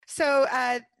So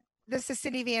this is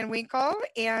Cindy Van Winkle,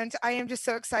 and I am just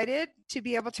so excited to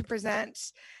be able to present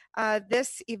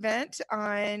this event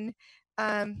on,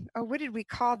 what did we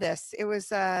call this? It was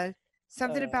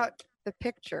something about the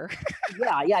picture.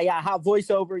 Yeah. How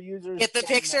voiceover users get the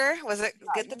picture. Was it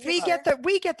get the picture?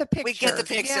 We get the picture. We get the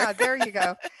picture. Yeah, there you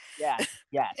go. Yes.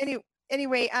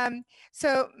 Anyway,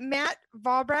 so Matt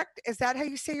Volbrecht, is that how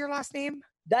you say your last name?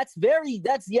 That's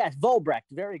yes, Volbrecht.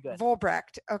 Very good.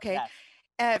 Volbrecht. Okay. Yes.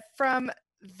 From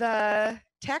the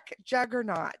tech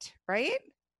juggernaut, right?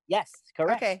 Yes,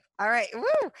 correct. Okay. All right.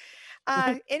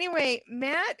 Woo. Anyway,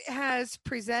 Matt has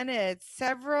presented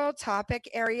several topic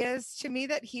areas to me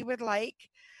that he would like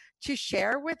to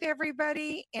share with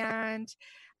everybody. And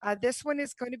this one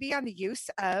is going to be on the use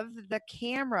of the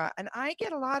camera. And I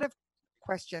get a lot of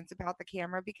questions about the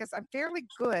camera because I'm fairly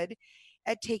good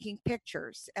at taking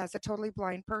pictures as a totally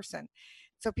blind person.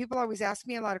 So people always ask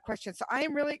me a lot of questions. So I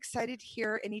am really excited to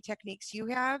hear any techniques you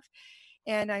have.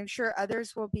 And I'm sure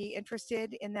others will be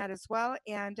interested in that as well.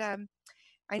 And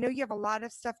I know you have a lot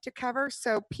of stuff to cover.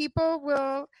 So people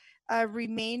will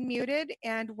remain muted.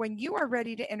 And when you are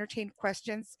ready to entertain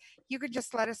questions, you can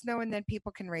just let us know and then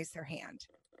people can raise their hand.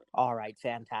 All right.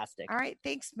 Fantastic. All right.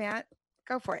 Thanks, Matt.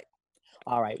 Go for it.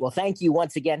 All right. Well, thank you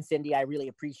once again, Cindy. I really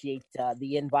appreciate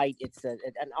the invite. It's an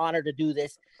honor to do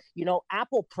this. You know,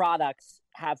 Apple products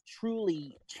have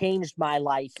truly changed my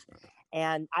life,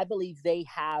 and I believe they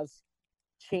have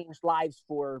changed lives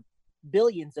for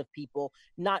billions of people,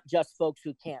 not just folks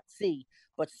who can't see,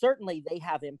 but certainly they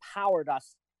have empowered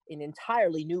us in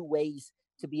entirely new ways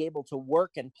to be able to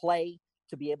work and play,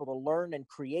 to be able to learn and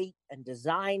create and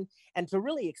design, and to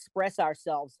really express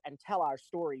ourselves and tell our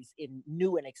stories in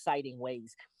new and exciting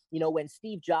ways. You know, when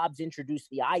Steve Jobs introduced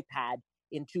the iPad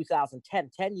in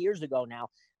 2010, 10 years ago now,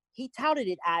 he touted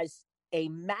it as a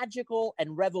magical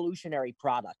and revolutionary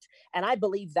product. And I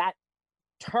believe that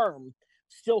term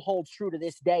still holds true to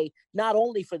this day, not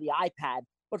only for the iPad,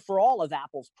 but for all of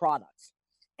Apple's products.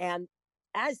 And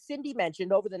as Cindy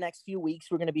mentioned, over the next few weeks,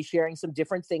 we're going to be sharing some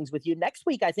different things with you. Next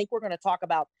week, I think we're going to talk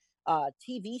about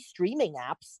TV streaming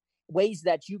apps, ways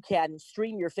that you can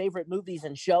stream your favorite movies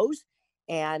and shows,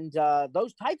 and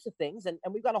those types of things. And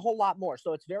we've got a whole lot more.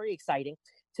 So it's very exciting.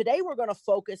 Today, we're going to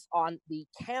focus on the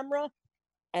camera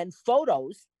and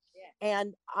photos. Yeah.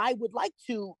 And I would like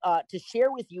to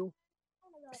share with you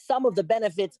some of the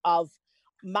benefits of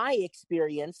my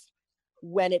experience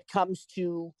when it comes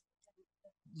to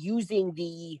using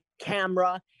the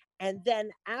camera. And then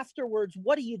afterwards,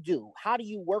 what do you do? How do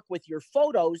you work with your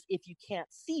photos if you can't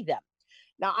see them?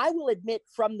 Now, I will admit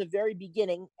from the very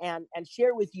beginning and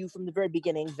share with you from the very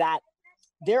beginning that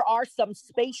there are some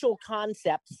spatial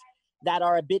concepts that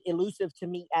are a bit elusive to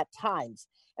me at times.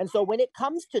 And so when it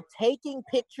comes to taking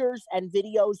pictures and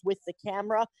videos with the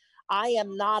camera, I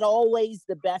am not always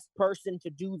the best person to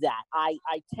do that. I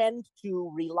tend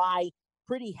to rely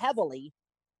pretty heavily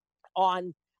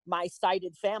on my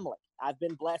sighted family. I've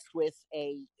been blessed with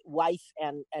a wife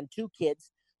and two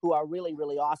kids who are really,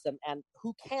 really awesome and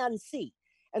who can see.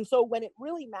 And so when it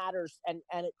really matters and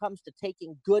it comes to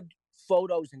taking good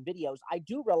photos and videos, I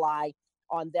do rely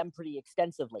on them pretty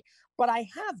extensively. But I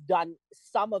have done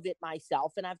some of it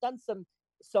myself, and I've done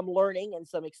some learning and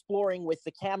some exploring with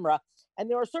the camera. And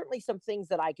there are certainly some things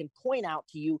that I can point out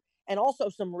to you and also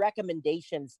some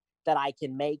recommendations that I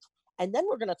can make. And then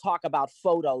we're going to talk about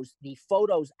Photos, the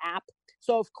Photos app.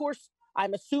 So, of course,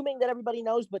 I'm assuming that everybody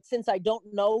knows, but since I don't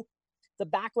know the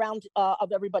background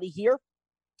of everybody here,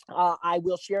 I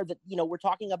will share that, you know, we're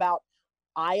talking about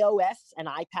iOS and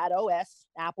iPad OS,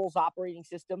 Apple's operating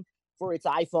system for its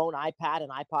iPhone, iPad, and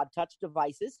iPod Touch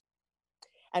devices.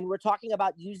 And we're talking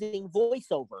about using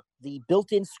VoiceOver, the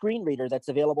built-in screen reader that's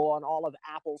available on all of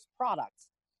Apple's products.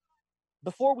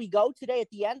 Before we go today at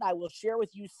the end, I will share with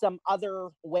you some other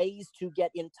ways to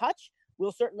get in touch.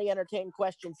 We'll certainly entertain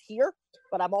questions here,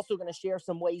 but I'm also going to share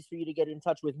some ways for you to get in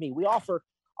touch with me. We offer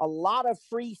a lot of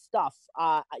free stuff.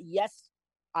 Yes,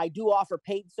 I do offer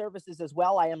paid services as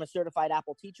well. I am a certified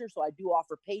Apple teacher, so I do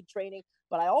offer paid training,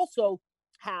 but I also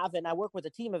have, and I work with a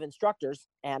team of instructors,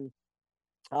 and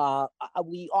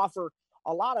we offer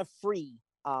a lot of free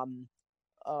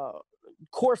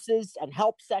courses and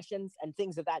help sessions and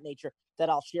things of that nature that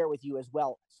I'll share with you as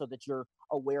well, so that you're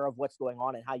aware of what's going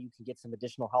on and how you can get some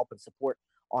additional help and support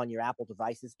on your Apple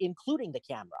devices, including the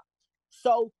camera.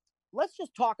 So let's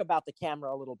just talk about the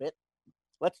camera a little bit.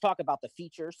 Let's talk about the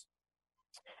features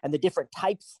and the different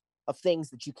types of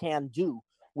things that you can do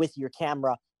with your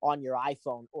camera on your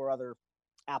iPhone or other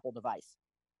Apple device.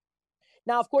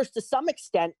 Now, of course, to some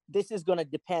extent, this is going to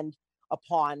depend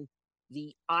upon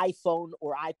the iPhone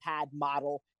or iPad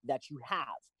model that you have.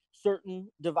 certain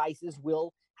devices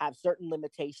will have certain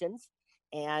limitations,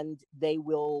 and they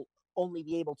will only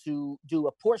be able to do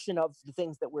a portion of the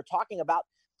things that we're talking about.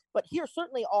 But here,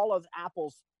 certainly all of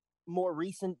Apple's more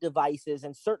recent devices,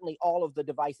 and certainly all of the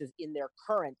devices in their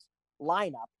current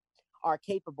lineup, are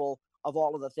capable of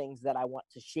all of the things that I want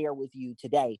to share with you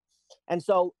today. And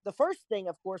so the first thing,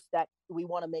 of course, that we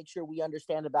want to make sure we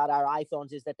understand about our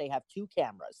iPhones is that they have two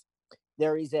cameras.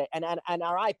 There is and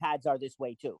our iPads are this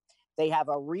way too. They have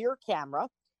a rear camera.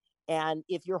 And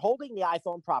if you're holding the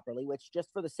iPhone properly, which just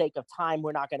for the sake of time,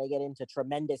 we're not going to get into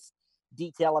tremendous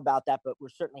detail about that, but we're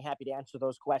certainly happy to answer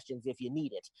those questions if you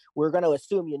need it. We're going to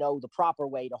assume you know the proper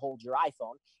way to hold your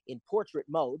iPhone in portrait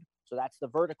mode. So that's the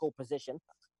vertical position.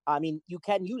 I mean, you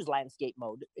can use landscape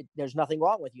mode. There's nothing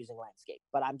wrong with using landscape,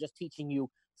 but I'm just teaching you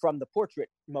from the portrait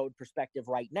mode perspective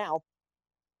right now.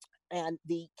 And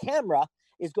the camera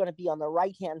is going to be on the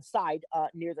right-hand side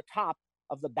near the top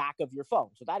of the back of your phone.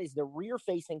 So that is the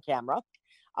rear-facing camera.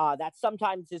 That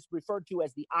sometimes is referred to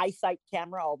as the EyeSight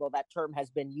camera, although that term has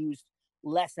been used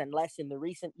less and less in the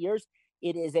recent years.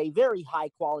 It is a very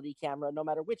high-quality camera, no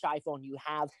matter which iPhone you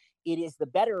have. It is the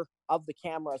better of the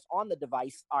cameras on the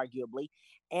device, arguably.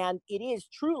 And it is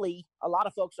truly, a lot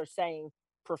of folks are saying,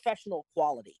 professional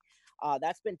quality.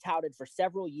 That's been touted for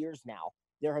several years now.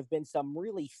 There have been some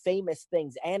really famous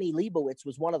things. Annie Leibovitz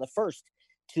was one of the first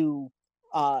to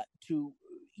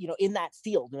in that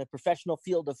field, in the professional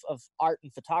field of art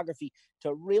and photography,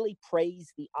 to really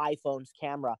praise the iPhone's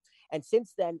camera. And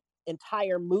since then,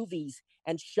 entire movies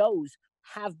and shows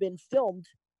have been filmed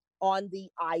on the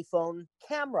iPhone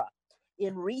camera.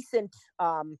 In recent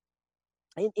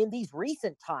in these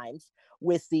recent times,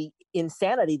 with the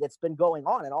insanity that's been going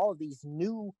on and all of these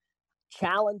new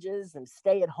challenges and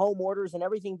stay-at-home orders and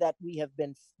everything that we have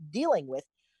been dealing with,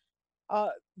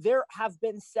 there have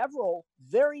been several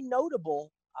very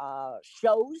notable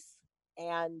shows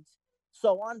and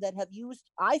so on that have used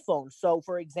iPhones. So,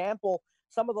 for example,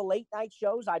 some of the late night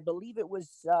shows, I believe it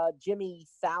was Jimmy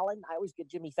Fallon. I always get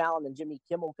Jimmy Fallon and Jimmy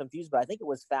Kimmel confused, but I think it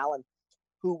was Fallon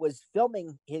who was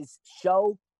filming his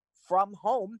show from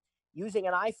home using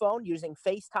an iPhone, using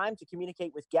FaceTime to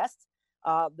communicate with guests.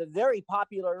 The very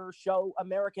popular show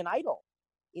American Idol,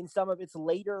 in some of its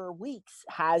later weeks,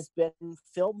 has been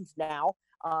filmed now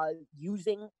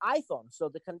using iPhone. So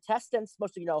the contestants,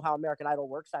 most of you know how American Idol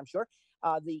works, I'm sure.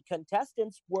 The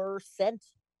contestants were sent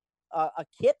a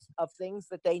kit of things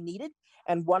that they needed.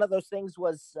 And one of those things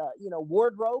was,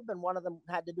 wardrobe, and one of them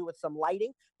had to do with some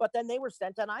lighting, but then they were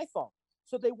sent an iPhone.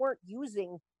 So they weren't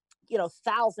using,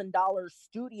 $1,000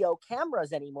 studio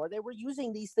cameras anymore. They were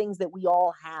using these things that we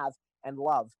all have and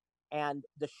love. And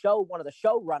one of the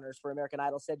showrunners for American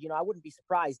Idol said, I wouldn't be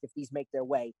surprised if these make their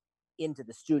way into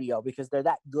the studio because they're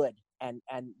that good and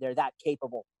they're that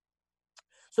capable.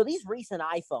 So these recent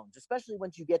iPhones, especially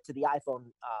once you get to the iPhone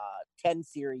 10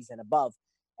 series and above,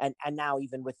 and now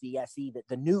even with the SE,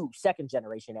 the new second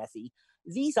generation SE,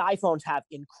 these iPhones have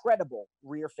incredible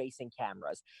rear-facing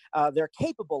cameras. They're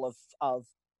capable of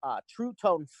true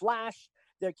tone flash.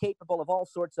 They're capable of all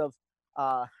sorts of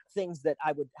things that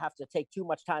I would have to take too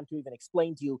much time to even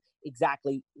explain to you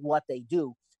exactly what they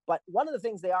do. But one of the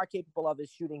things they are capable of is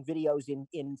shooting videos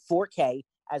in 4K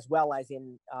as well as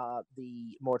in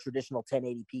the more traditional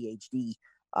 1080p HD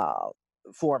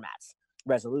formats,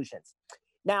 resolutions.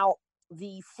 Now,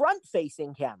 the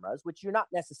front-facing cameras, which you're not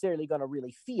necessarily going to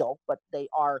really feel, but they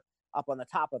are up on the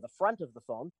top of the front of the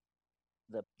phone,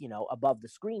 above the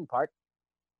screen part.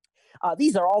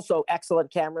 These are also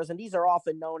excellent cameras, and these are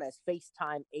often known as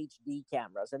FaceTime HD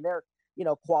cameras. And their,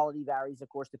 quality varies, of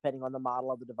course, depending on the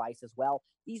model of the device as well.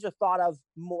 These are thought of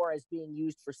more as being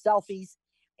used for selfies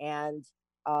and,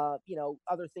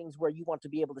 other things where you want to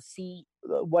be able to see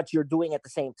what you're doing at the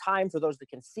same time for those that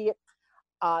can see it.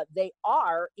 They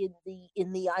are in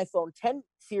the iPhone 10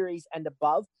 series and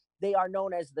above. They are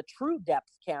known as the True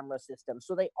Depth camera system.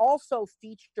 So they also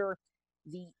feature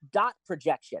the dot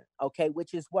projection,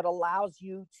 which is what allows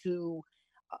you to,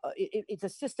 it's a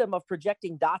system of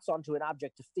projecting dots onto an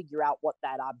object to figure out what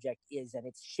that object is and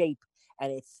its shape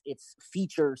and its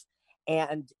features.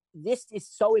 And this is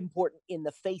so important in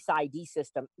the Face ID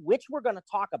system, which we're going to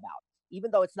talk about,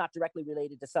 even though it's not directly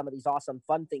related to some of these awesome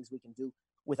fun things we can do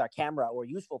with our camera or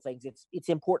useful things. It's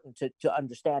important to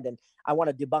understand. And I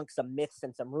want to debunk some myths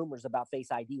and some rumors about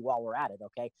Face ID while we're at it.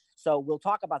 Okay. So we'll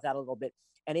talk about that a little bit.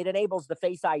 And it enables the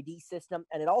Face ID system,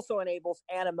 and it also enables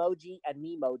Animoji and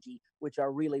Memoji, which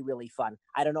are really, really fun.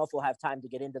 I don't know if we'll have time to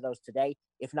get into those today.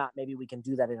 If not, maybe we can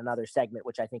do that in another segment,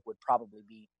 which I think would probably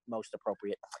be most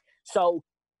appropriate. So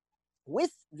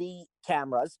with the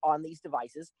cameras on these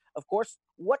devices, of course,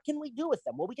 what can we do with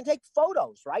them? Well, we can take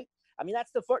photos, right? I mean,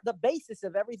 that's the basis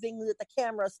of everything that the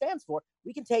camera stands for.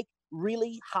 We can take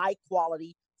really high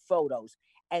quality photos.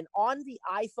 And on the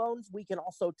iPhones, we can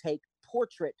also take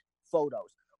portrait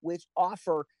photos, which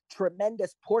offer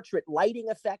tremendous portrait lighting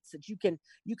effects that you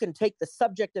can take the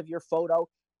subject of your photo,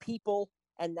 people,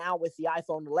 and now with the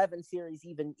iPhone 11 series,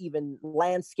 even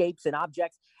landscapes and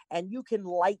objects, and you can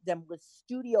light them with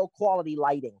studio quality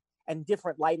lighting and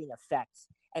different lighting effects.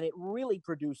 And it really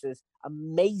produces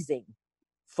amazing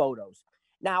photos.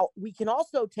 Now, we can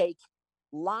also take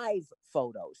live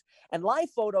photos, and live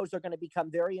photos are going to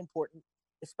become very important,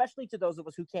 especially to those of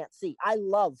us who can't see. I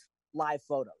love live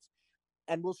photos,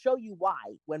 and we'll show you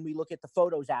why when we look at the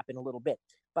Photos app in a little bit.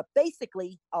 But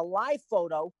basically, a live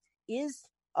photo is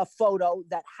a photo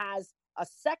that has a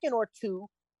second or two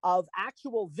of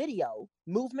actual video,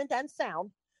 movement and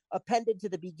sound appended to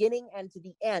the beginning and to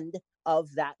the end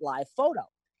of that live photo.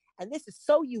 And this is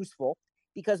so useful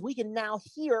because we can now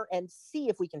hear and see,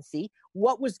 if we can see,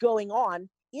 what was going on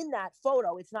in that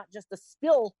photo. It's not just a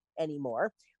still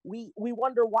anymore. We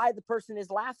wonder why the person is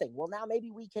laughing. Well, now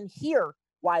maybe we can hear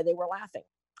why they were laughing.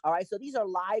 All right, so these are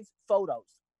live photos.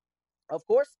 Of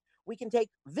course, we can take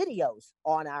videos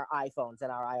on our iPhones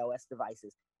and our iOS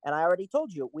devices. And I already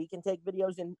told you, we can take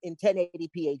videos in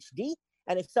 1080p HD.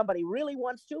 And if somebody really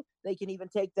wants to, they can even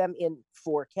take them in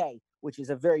 4K, which is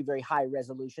a very, very high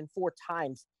resolution, 4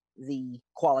 times the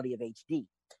quality of HD.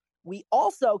 We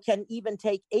also can even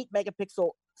take 8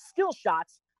 megapixel still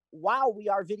shots while we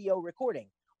are video recording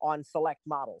on select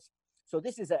models. So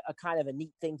this is a kind of a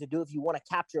neat thing to do. If you want to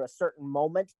capture a certain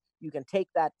moment, you can take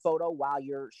that photo while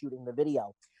you're shooting the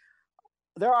video.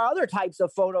 There are other types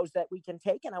of photos that we can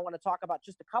take, and I want to talk about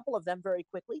just a couple of them very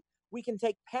quickly. We can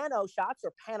take pano shots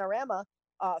or panorama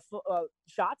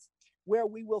shots, where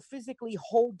we will physically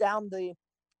hold down the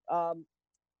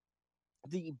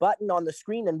button on the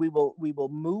screen, and we will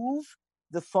move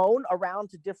the phone around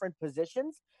to different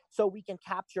positions so we can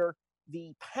capture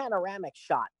the panoramic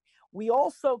shot. We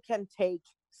also can take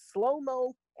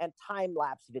slow-mo and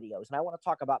time-lapse videos, and I want to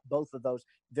talk about both of those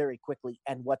very quickly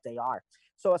and what they are.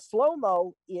 So a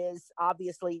slow-mo is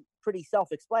obviously pretty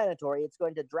self-explanatory. It's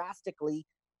going to drastically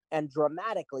and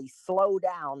dramatically slow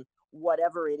down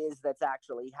whatever it is that's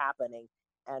actually happening.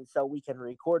 And so we can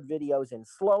record videos in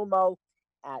slow-mo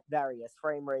at various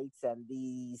frame rates, and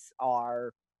these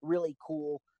are really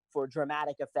cool for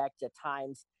dramatic effect at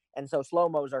times. And so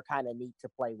slow-mos are kind of neat to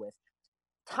play with.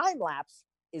 Time-lapse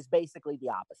is basically the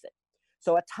opposite.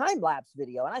 So a time-lapse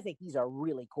video, and I think these are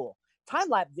really cool.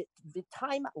 Time-lapse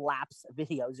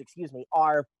videos,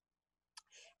 are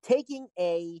taking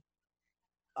a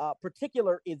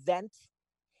particular event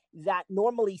that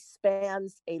normally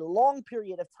spans a long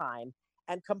period of time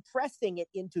and compressing it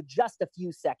into just a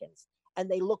few seconds. And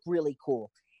they look really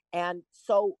cool. And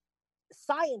so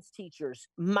science teachers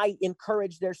might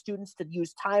encourage their students to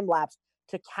use time-lapse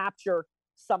to capture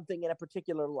something in a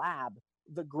particular lab,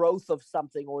 the growth of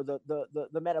something, or the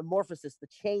metamorphosis, the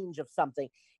change of something.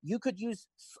 You could use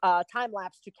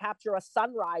time-lapse to capture a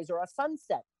sunrise or a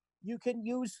sunset. You can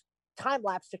use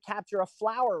time-lapse to capture a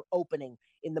flower opening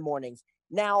in the mornings.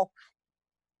 Now,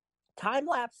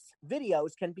 time-lapse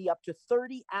videos can be up to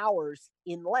 30 hours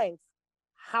in length.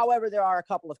 However, there are a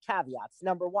couple of caveats.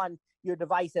 Number one, your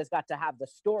device has got to have the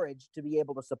storage to be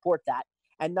able to support that.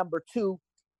 And number two,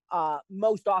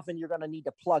 most often you're going to need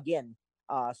to plug in.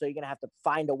 So you're going to have to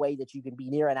find a way that you can be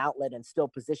near an outlet and still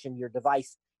position your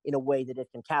device in a way that it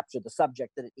can capture the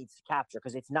subject that it needs to capture,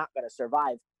 because it's not going to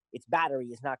survive. Its battery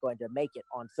is not going to make it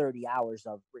on 30 hours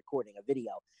of recording a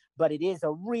video. But it is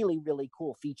a really, really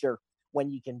cool feature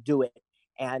when you can do it.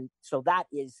 And so that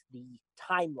is the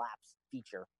time-lapse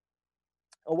feature.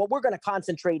 What we're going to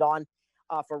concentrate on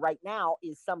for right now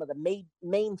is some of the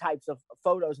main types of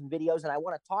photos and videos. And I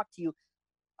want to talk to you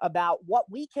about what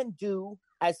we can do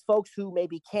as folks who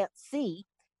maybe can't see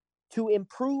to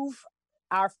improve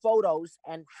our photos,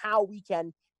 and how we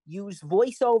can use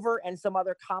voiceover and some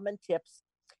other common tips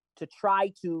to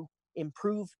try to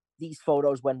improve these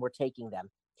photos when we're taking them.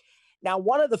 Now,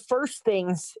 one of the first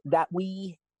things that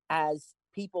we as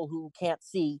people who can't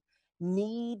see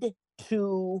need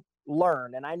to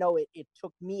learn, and I know it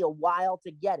took me a while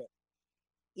to get it,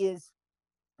 is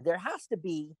there has to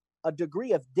be a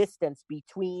degree of distance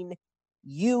between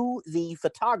you, the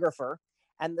photographer,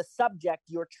 and the subject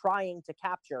you're trying to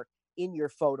capture in your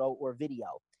photo or video.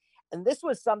 And this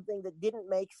was something that didn't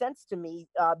make sense to me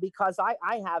because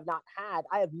I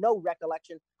have no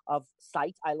recollection of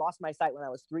sight. I lost my sight when I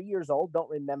was 3 years old, don't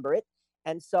remember it.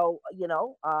 And so,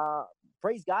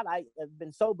 praise God, I have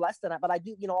been so blessed, but I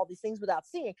do, all these things without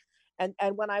seeing. And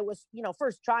when I was,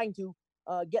 first trying to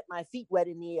get my feet wet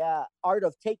in the art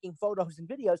of taking photos and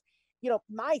videos.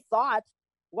 My thought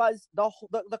was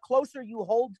the closer you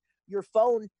hold your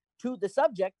phone to the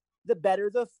subject, the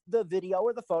better the video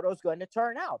or the photo is going to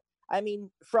turn out. I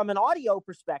mean, from an audio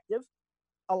perspective,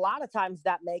 a lot of times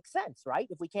that makes sense, right?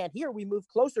 If we can't hear, we move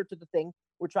closer to the thing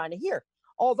we're trying to hear.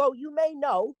 Although you may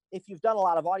know, if you've done a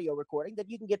lot of audio recording, that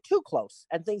you can get too close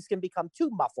and things can become too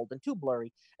muffled and too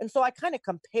blurry. And so I kind of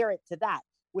compare it to that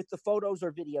with the photos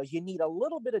or videos. You need a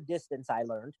little bit of distance, I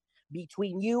learned,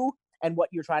 between you and what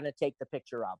you're trying to take the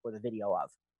picture of or the video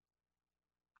of.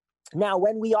 Now,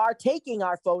 when we are taking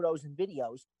our photos and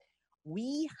videos,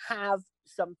 we have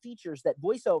some features that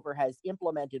VoiceOver has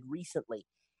implemented recently.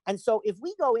 And so if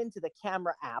we go into the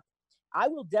camera app, I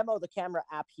will demo the camera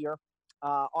app here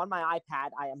on my iPad.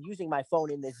 I am using my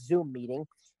phone in this Zoom meeting.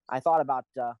 I thought about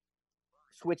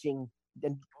switching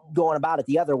and going about it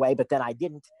the other way, but then I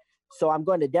didn't. So I'm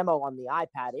going to demo on the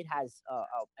iPad. It has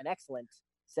an excellent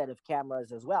set of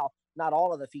cameras as well. Not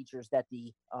all of the features that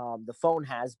the phone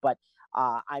has, but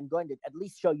I'm going to at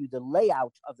least show you the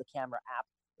layout of the camera app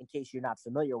in case you're not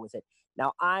familiar with it.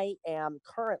 Now, I am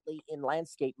currently in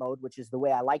landscape mode, which is the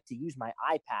way I like to use my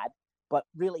iPad, but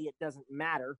really it doesn't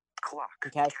matter. Clock.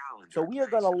 Okay, Calendar, so we are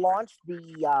going to launch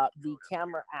the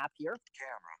camera app here.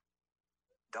 Camera.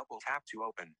 Double tap to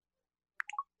open.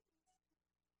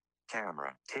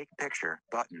 Camera. Take picture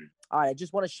button. All right, I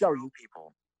just want to show you.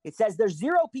 People. It says there's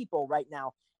 0 people right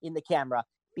now in the camera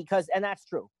and that's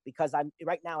true, because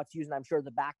right now it's using, I'm sure,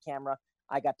 the back camera.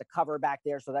 I got the cover back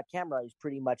there, so that camera is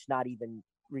pretty much not even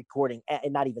recording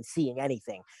and not even seeing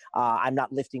anything. I'm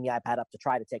not lifting the iPad up to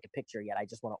try to take a picture yet. I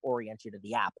just want to orient you to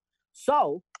the app.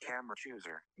 So, camera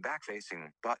chooser, back facing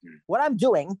button. What I'm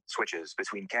doing switches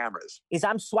between cameras is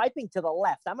I'm swiping to the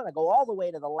left. I'm going to go all the way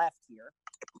to the left here.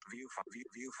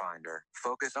 Viewfinder,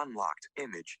 focus unlocked,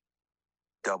 image.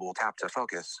 Double tap to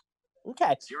focus.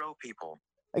 Okay. 0 people.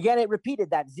 Again, it repeated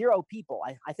that 0 people.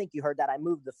 I think you heard that. I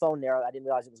moved the phone there. I didn't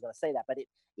realize it was going to say that, but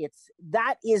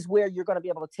that is where you're going to be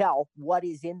able to tell what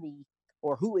is in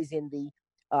or who is in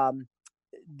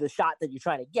the shot that you're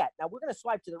trying to get. Now we're going to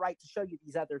swipe to the right to show you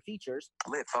these other features.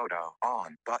 Live photo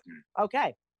on button.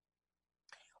 Okay.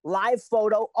 Live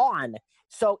photo on.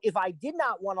 So if I did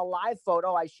not want a live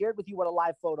photo, I shared with you what a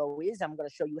live photo is. I'm going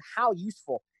to show you how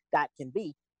useful that can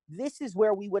be. This is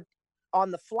where we would,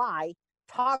 on the fly,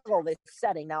 toggle this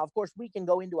setting. Now, of course, we can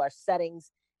go into our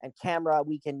settings and camera.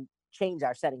 We can change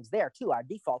our settings there too, our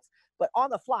defaults. But on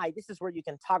the fly, this is where you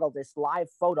can toggle this live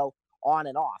photo on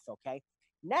and off, okay?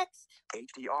 Next.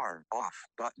 HDR off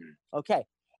button. Okay.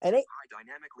 And high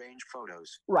dynamic range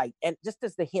photos. Right. And just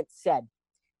as the hint said,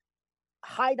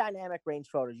 high dynamic range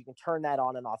photos, you can turn that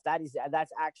on and off.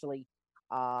 That's actually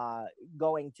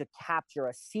going to capture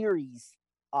a series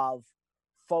of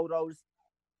photos.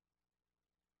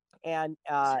 And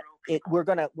we're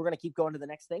gonna keep going to the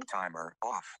next thing. Timer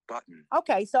off button.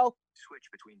 Okay, so switch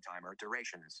between timer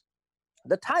durations.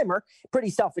 The timer, pretty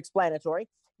self-explanatory.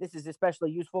 This is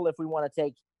especially useful if we want to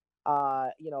take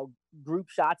group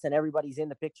shots and everybody's in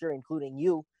the picture, including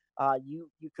you. You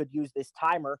could use this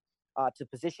timer to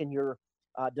position your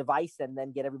device and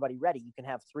then get everybody ready. You can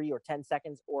have 3 or 10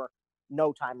 seconds or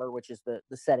no timer, which is the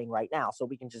setting right now. So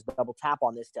we can just double tap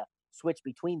on this to switch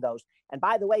between those. And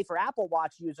by the way, for Apple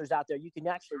Watch users out there, you can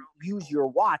actually use your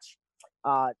watch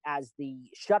as the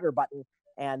shutter button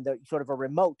and the sort of a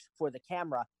remote for the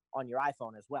camera on your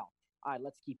iPhone as well. All right,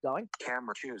 let's keep going.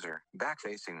 Camera chooser, back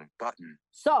facing button.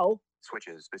 So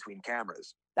switches between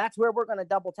cameras. That's where we're going to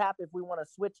double tap if we want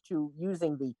to switch to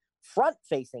using the front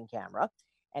facing camera.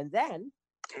 And then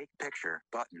take picture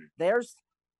button. There's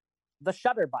the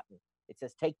shutter button. It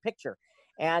says take picture.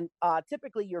 And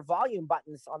typically your volume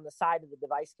buttons on the side of the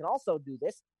device can also do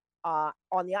this.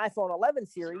 On the iPhone 11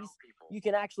 series, you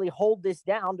can actually hold this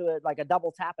down to like a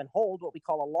double tap and hold, what we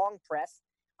call a long press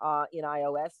in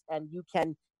iOS, and you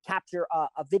can capture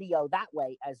a video that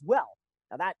way as well.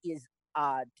 Now that is,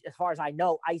 as far as I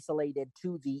know, isolated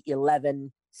to the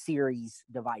 11 series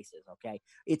devices, okay?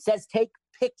 It says take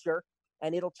picture,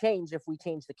 and it'll change if we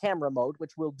change the camera mode,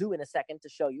 which we'll do in a second to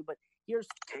show you. But here's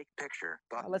take picture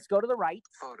button. Let's go to the right.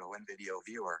 Photo and video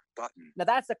viewer button. Now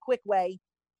that's a quick way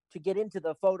to get into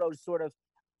the photos sort of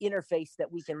interface that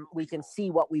we can see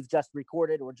what we've just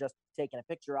recorded or just taken a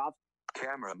picture of.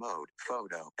 Camera mode,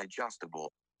 photo,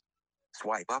 adjustable.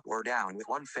 Swipe up or down with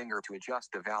one finger to adjust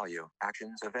the value.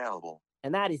 Actions available.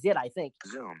 And that is it, I think.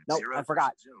 Zoom. Nope, I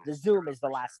forgot. The zoom is the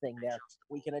last thing there.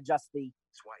 We can adjust the...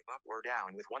 Swipe up or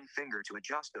down with one finger to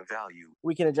adjust the value.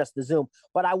 We can adjust the zoom.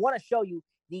 But I want to show you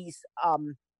these,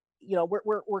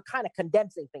 we're kind of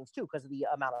condensing things too because of the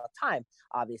amount of time,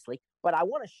 obviously. But I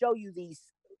want to show you these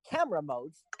camera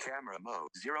modes. Camera mode,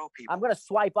 0 people. I'm going to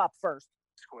swipe up first.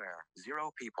 Square,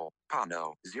 0 people.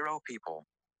 Pano, 0 people.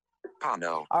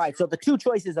 Pano. All right, so the two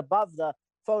choices above the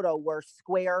photo were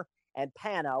square and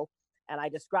pano, and I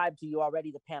described to you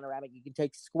already the panoramic. You can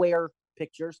take square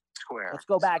pictures. Square. Let's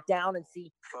go back down and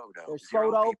see. Photo. There's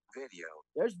 0 photo. Video.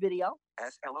 There's video.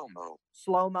 SLO mode.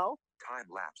 Slow-mo. Time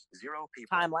lapse. 0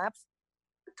 people. Time lapse.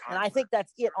 And I Time think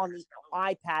lapse, that's it 0 on the SLO.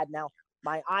 iPad. Now,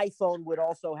 my iPhone would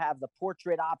also have the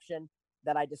portrait option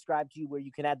that I described to you, where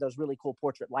you can add those really cool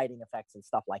portrait lighting effects and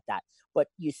stuff like that. But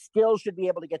you still should be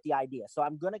able to get the idea. So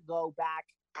I'm going to go back.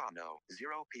 Pano,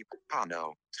 0 people.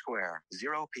 Pano, square,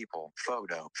 0 people.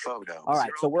 Photo, photo. All right,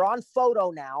 0 so we're on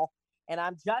photo now, and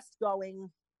I'm just going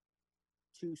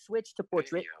to switch to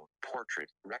portrait. Video, portrait,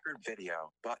 record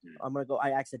video, button. I'm going to go.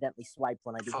 I accidentally swiped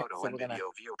when I did that. Photo So and we're gonna, video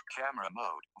view. Camera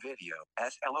mode, video.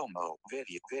 SLO mode,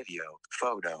 video.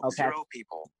 Photo, Okay. 0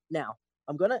 people. now,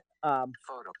 I'm going to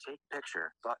Photo, take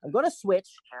picture, button. I'm going to switch.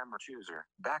 Camera chooser,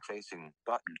 back facing,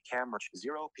 button. Camera,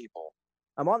 0 people.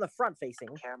 I'm on the front facing.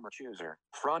 Camera chooser,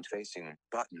 front facing,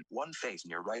 button. One face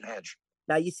near right edge.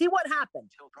 Now, you see what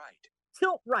happened? Tilt right.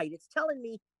 Tilt right. It's telling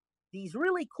me these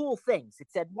really cool things. It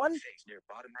said one. Face near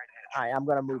bottom right edge. All right, I'm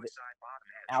going to move it Outside bottom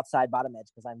edge. outside bottom edge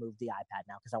because I moved the iPad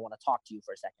now because I want to talk to you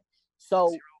for a second. So,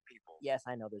 0 people. yes,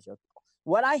 I know there's 0 people.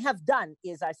 What I have done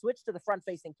is I switched to the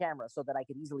front-facing camera so that I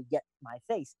could easily get my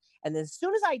face. And then as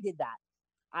soon as I did that,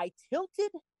 I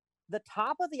tilted the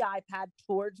top of the iPad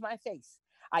towards my face.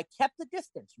 I kept the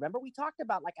distance. Remember, we talked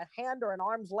about like a hand or an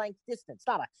arm's length distance.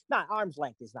 Not arm's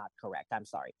length is not correct. I'm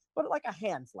sorry, but like a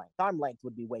hand's length. Arm length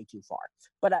would be way too far,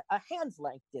 but a hand's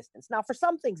length distance. Now, for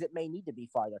some things, it may need to be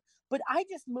farther, but I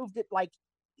just moved it like,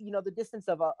 the distance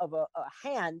of a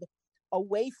hand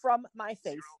away from my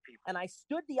face, 0 people. and I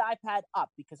stood the iPad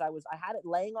up because I had it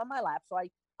laying on my lap. So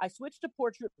I switched to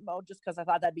portrait mode just because I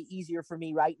thought that'd be easier for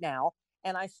me right now,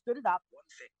 and I stood it up. One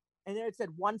face And there it said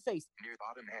one face near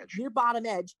bottom edge. near bottom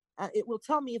edge. It will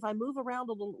tell me if I move around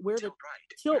a little where the Tilt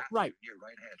right. tilt Matthew, right. Near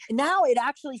right edge. now it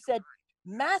actually said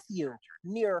Matthew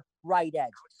near right edge.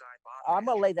 Outside bottom I'm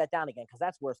going edge. to lay that down again because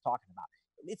that's worth talking about.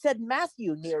 It said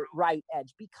Matthew near right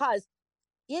edge because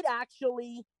it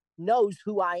actually knows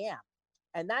who I am.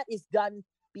 And that is done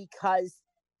because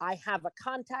I have a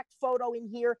contact photo in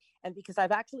here and because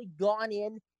I've actually gone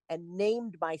in and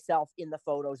named myself in the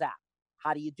Photos app.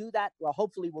 How do you do that? Well,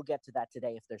 hopefully we'll get to that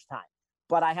today if there's time.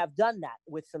 But I have done that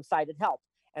with some sighted help.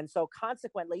 And so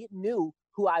consequently, it knew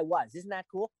who I was. Isn't that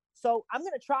cool? So I'm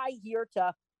going to try here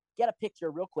to get a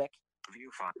picture real quick. View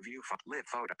font, live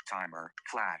photo, timer,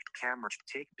 flash, camera,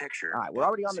 take picture. All right, we're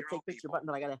already on the 0 take picture people. button,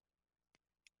 but I got to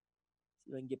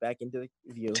see if I can get back into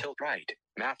the view. Tilt right.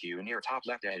 Matthew near top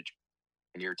left edge.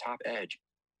 Near top edge.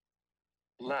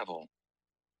 Level.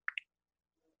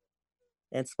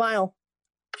 And smile.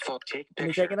 Take Let me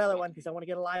picture. take another one because I want to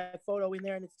get a live photo in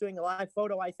there, and it's doing a live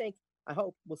photo, I think. I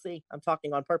hope. We'll see. I'm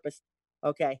talking on purpose.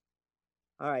 Okay.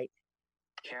 All right.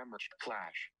 Camera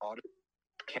flash. Auto.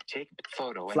 Take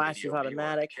photo. and Flash video is viewer.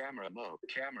 automatic. Camera mode.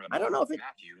 Camera. I don't mode. know if it-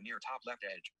 Matthew near top left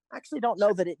edge. I actually don't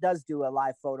know that it does do a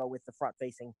live photo with the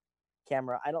front-facing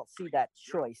camera. I don't see that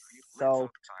choice. So,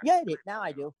 yeah, it did. Now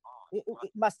I do. It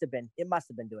must have been. It must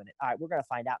have been doing it. All right. We're going to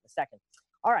find out in a second.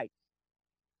 All right.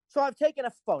 So I've taken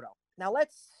a photo. Now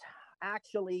let's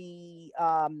actually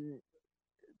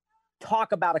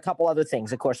talk about a couple other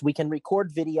things. Of course, we can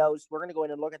record videos. We're going to go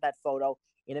in and look at that photo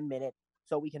in a minute.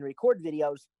 So we can record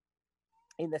videos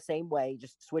in the same way.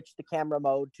 Just switch the camera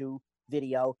mode to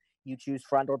video. You choose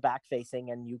front or back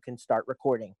facing, and you can start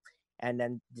recording. And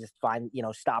then just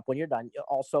stop when you're done.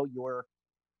 Also, your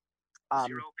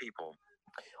 0 people.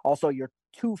 also your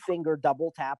 2-finger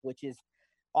double tap, which is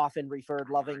often referred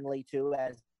lovingly to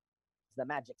as the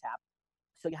magic tap.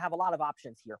 So you have a lot of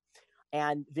options here.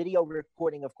 And video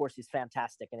recording, of course, is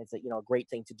fantastic, and it's a great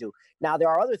thing to do. Now, there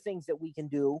are other things that we can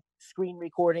do: screen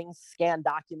recordings, scan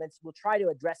documents. We'll try to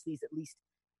address these at least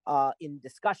in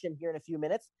discussion here in a few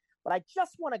minutes. But I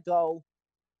just want to go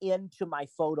into my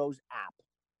Photos app.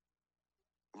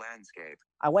 Landscape.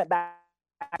 I went back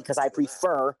because I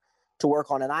prefer to work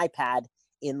on an iPad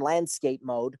in landscape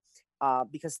mode.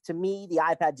 Because to me, the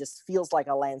iPad just feels like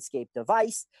a landscape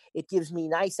device. It gives me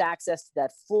nice access to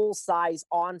that full-size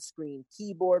on-screen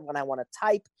keyboard when I want to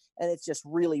type, and it's just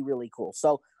really, really cool.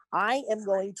 So I am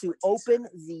going to open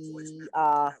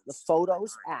the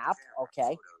Photos app.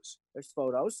 Okay, there's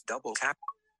Photos. Double tap.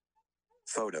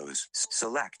 Photos.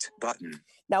 Select button.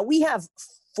 Now we have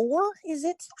 4, is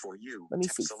it? For you. Let me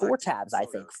see, Select 4 tabs, I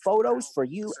think. Photos, For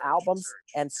You, search, Albums,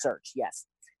 search. and Search. Yes.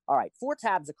 All right, 4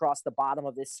 tabs across the bottom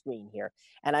of this screen here,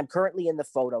 and I'm currently in the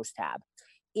Photos tab.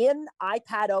 In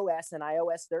iPad OS and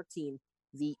iOS 13,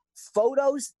 The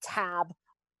Photos tab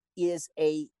is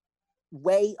a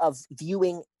way of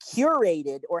viewing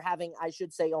curated, or having, I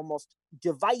should say, almost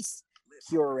device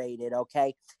curated,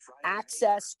 okay,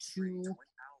 access to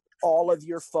all of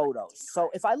your photos. So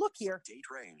if I look here, Date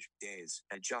range, days,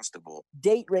 adjustable.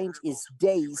 date range is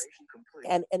days,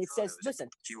 and it says, listen,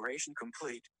 Curation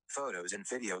complete. Photos and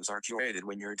videos are curated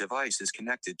when your device is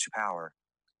connected to power.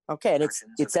 okay, and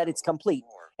Actions it said it's available. complete.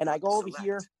 More. And I go over Select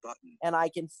here button. and I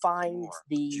can find More.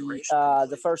 the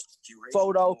Curation first Curation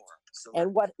photo. more. Select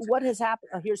And what has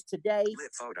happened? Here's today.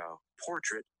 Lit photo.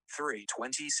 Portrait.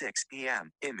 3:26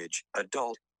 p.m. Image.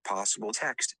 Adult. Possible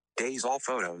text. Days all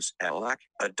photos. Elec.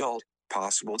 Adult.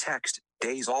 Possible text.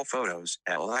 Days all photos.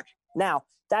 Elec. Now,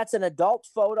 that's an adult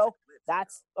photo.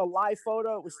 That's a live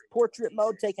photo. It was portrait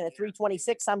mode taken at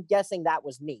 3:26. I'm guessing that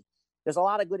was me. There's a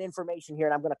lot of good information here,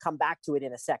 and I'm going to come back to it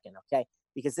in a second, okay?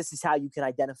 Because this is how you can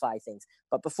identify things.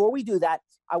 But before we do that,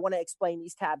 I want to explain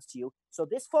these tabs to you. So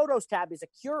this Photos tab is a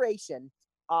curation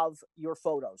of your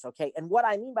photos, okay? And what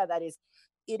I mean by that is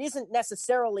it isn't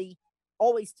necessarily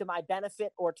always to my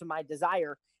benefit or to my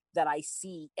desire that I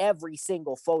see every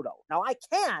single photo. Now, I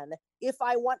can if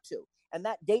I want to. And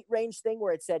that date range thing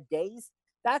where it said days,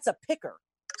 that's a picker.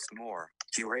 More.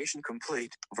 Curation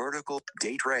complete. Vertical.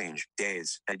 Date range.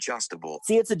 Days. Adjustable.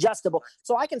 See, it's adjustable.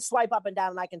 So I can swipe up and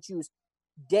down and I can choose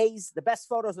days, the best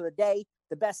photos of the day,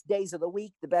 the best days of the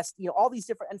week, the best, all these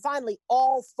different, and finally,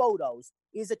 all photos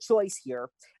is a choice here.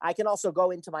 I can also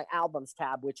go into my albums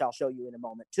tab, which I'll show you in a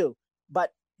moment too.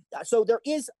 But so there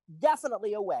is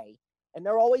definitely a way, and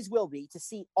there always will be, to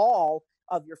see all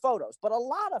of your photos. But a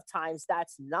lot of times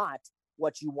that's not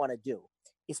what you want to do,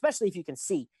 especially if you can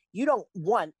see. You don't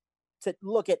want to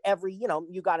look at every,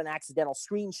 you got an accidental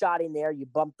screenshot in there, you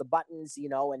bumped the buttons, and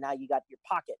now you got your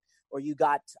pocket, or you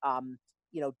got,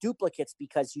 duplicates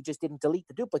because you just didn't delete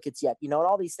the duplicates yet, and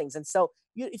all these things. And so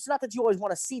it's not that you always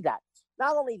want to see that.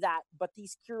 Not only that, but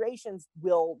these curations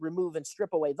will remove and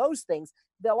strip away those things.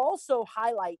 They'll also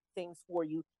highlight things for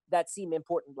you that seem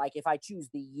important. Like if I choose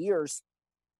the years,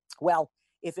 well,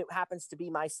 if it happens to be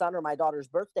my son or my daughter's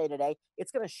birthday today,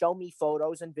 it's going to show me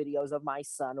photos and videos of my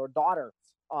son or daughter,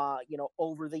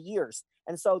 over the years.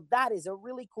 And so that is a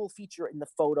really cool feature in the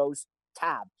Photos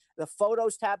tab. The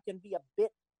Photos tab can be a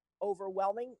bit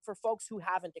overwhelming for folks who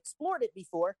haven't explored it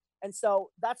before. And so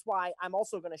that's why I'm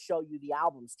also going to show you the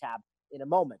Albums tab in a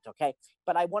moment, okay?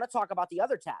 But I want to talk about the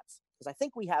other tabs because I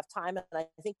think we have time, and I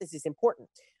think this is important.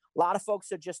 A lot of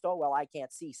folks are just, oh, well, I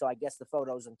can't see, so I guess the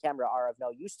photos and camera are of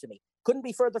no use to me. Couldn't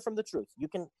be further from the truth.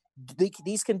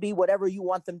 These can be whatever you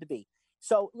want them to be.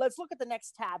 So let's look at the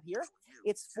next tab here.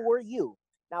 It's For You.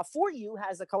 Now, For You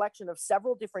has a collection of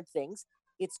several different things.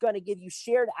 It's going to give you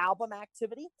shared album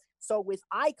activity. So with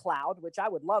iCloud, which I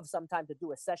would love sometime to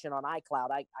do a session on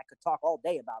iCloud. I could talk all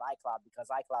day about iCloud because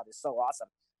iCloud is so awesome,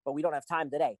 but we don't have time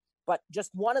today. But just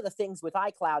one of the things with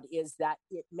iCloud is that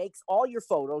it makes all your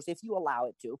photos, if you allow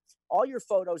it to, all your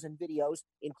photos and videos,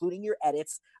 including your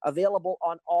edits, available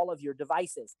on all of your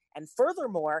devices. And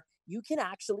furthermore, you can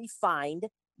actually find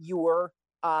your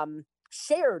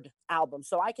shared album.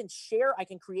 So I can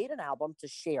create an album to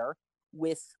share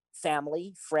with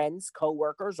family, friends,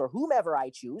 coworkers, or whomever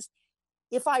I choose.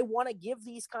 If I want to give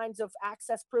these kinds of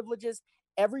access privileges,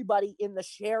 everybody in the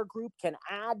share group can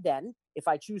add then, if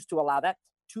I choose to allow that,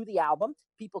 to the album.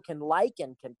 People can like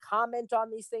and can comment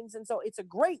on these things. And so it's a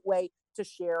great way to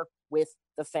share with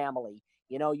the family.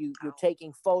 You're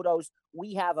taking photos.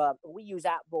 We use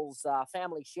Apple's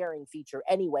family sharing feature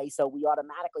anyway, so we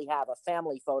automatically have a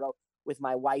family photo with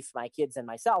my wife, my kids, and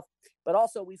myself. But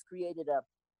also we've created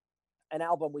an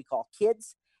album we call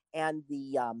Kids, and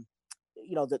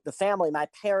the family, my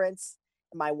parents,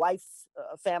 my wife's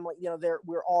family,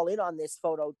 we're all in on this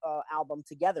photo album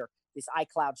together, this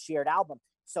iCloud shared album.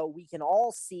 So we can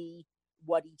all see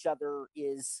what each other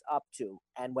is up to.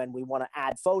 And when we want to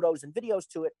add photos and videos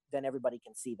to it, then everybody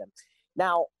can see them.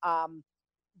 Now,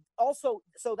 also,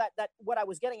 so that what I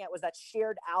was getting at was that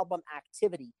shared album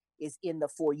activity is in the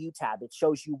For You tab. It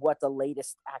shows you what the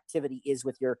latest activity is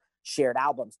with your shared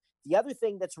albums. The other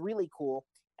thing that's really cool,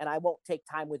 and I won't take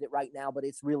time with it right now, but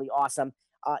it's really awesome.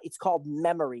 It's called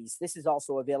Memories. This is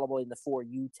also available in the For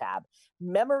You tab.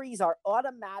 Memories are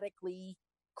automatically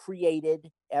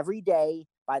created every day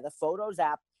by the Photos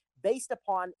app based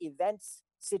upon events,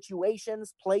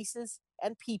 situations, places,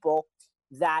 and people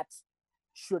that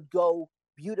should go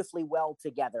beautifully well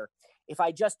together.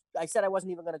 I said I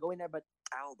wasn't even going to go in there, but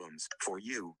Albums For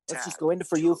You. Let's tab. just go into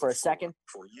For You for a second,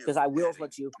 For You. because I will Heading.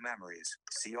 let you. Memories.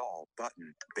 See all.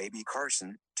 Button. Baby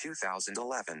Carson.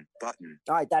 2011. Button.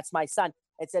 All right, that's my son.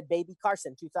 It said Baby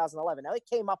Carson 2011. Now it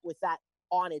came up with that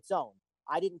on its own.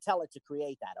 I didn't tell it to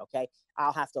create that. Okay.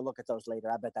 I'll have to look at those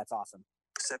later. I bet that's awesome.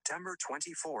 September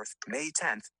 24th, May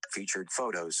 10th, featured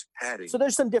photos, heading. So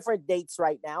there's some different dates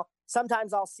right now.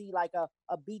 Sometimes I'll see like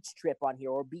a beach trip on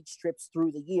here, or beach trips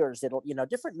through the years. It'll,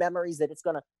 different memories that it's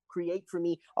going to create for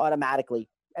me automatically.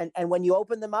 And when you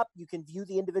open them up, you can view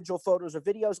the individual photos or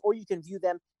videos, or you can view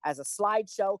them as a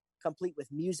slideshow complete with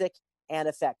music and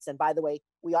effects. And by the way,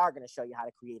 we are going to show you how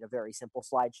to create a very simple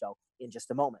slideshow in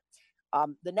just a moment.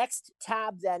 The next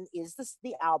tab then is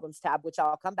the albums tab, which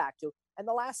I'll come back to. And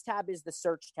the last tab is the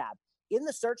search tab. In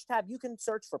the search tab, you can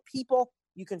search for people,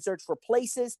 you can search for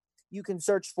places, you can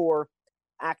search for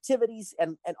activities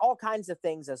and all kinds of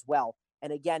things as well.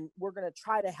 And again, we're going to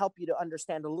try to help you to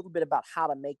understand a little bit about how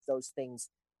to make those things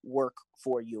work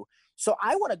for you. So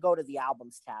I want to go to the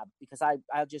albums tab because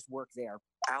I'll just work there.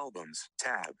 Albums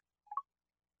tab.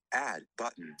 Add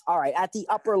button. All right. At the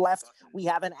upper left, we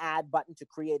have an add button to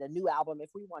create a new album if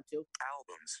we want to.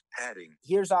 Albums heading.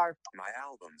 Here's our My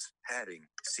albums heading.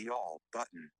 See all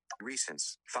button.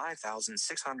 Recents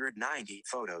 5,690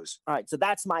 photos. All right. So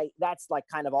that's like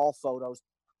kind of all photos.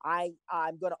 I'm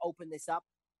going to open this up.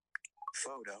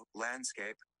 Photo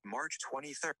landscape. March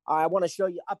 23rd. I want to show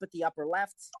you up at the upper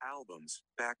left. Albums,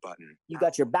 back button. You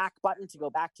got your back button to go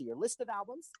back to your list of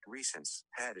albums. Recents,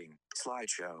 heading,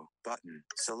 slideshow, button,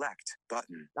 select,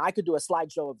 button. Now, I could do a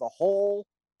slideshow of the whole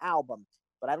album,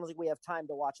 but I don't think we have time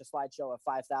to watch a slideshow of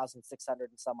 5,600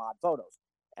 and some odd photos.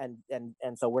 And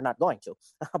so we're not going to.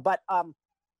 But I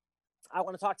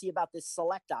want to talk to you about this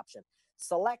select option.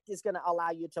 Select is going to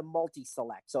allow you to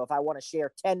multi-select. So if I want to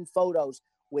share 10 photos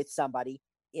with somebody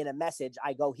in a message,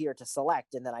 I go here to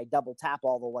select, and then I double tap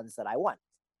all the ones that I want.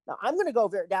 Now I'm going to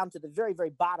go down to the very, very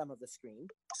bottom of the screen.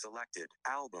 Selected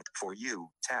album for you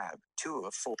tab, 2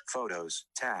 of 4 photos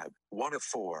tab, 1 of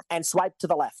 4, and swipe to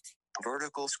the left.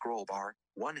 Vertical scroll bar,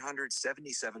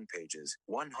 177 pages,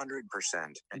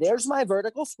 100%. There's my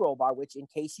vertical scroll bar, which, in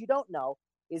case you don't know,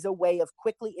 is a way of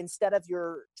quickly, instead of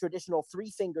your traditional 3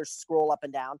 fingers scroll up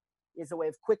and down, is a way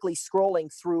of quickly scrolling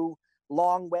through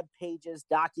long web pages,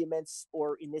 documents,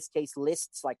 or in this case,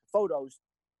 lists like photos.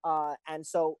 And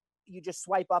so you just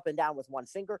swipe up and down with 1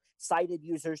 finger. Sighted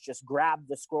users just grab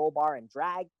the scroll bar and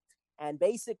drag. And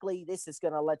basically, this is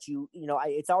going to let you,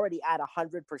 it's already at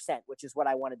 100%, which is what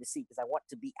I wanted to see because I want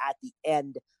to be at the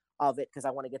end of it because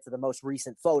I want to get to the most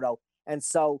recent photo. And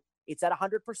so it's at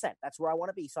 100%. That's where I want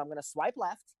to be. So I'm going to swipe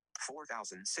left.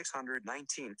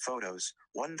 4,619 photos,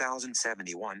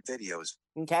 1,071 videos.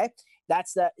 Okay,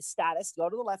 that's the status. Go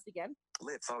to the left again.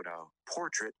 Lit photo,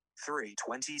 portrait,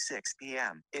 3:26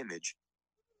 p.m. Image.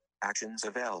 Actions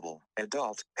available.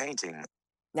 Adult painting.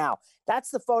 Now,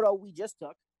 that's the photo we just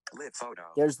took. Lit photo.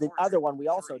 There's the portrait, other one we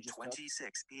also just took.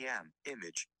 26 p.m.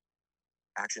 Image.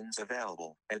 Actions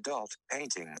available. Adult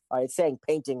painting. All right, it's saying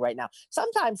painting right now.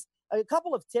 Sometimes, a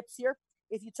couple of tips here.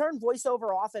 If you turn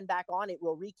voiceover off and back on, it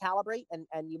will recalibrate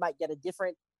and you might get a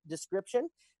different description.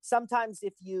 Sometimes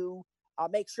if you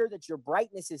make sure that your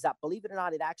brightness is up, believe it or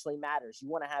not, it actually matters. You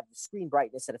want to have the screen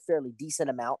brightness at a fairly decent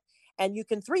amount. And you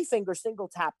can 3-finger single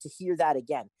tap to hear that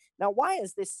again. Now, why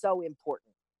is this so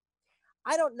important?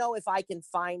 I don't know if I can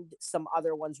find some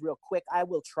other ones real quick. I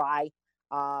will try.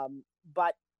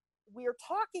 But we're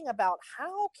talking about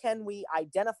how can we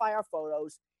identify our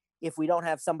photos if we don't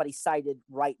have somebody sighted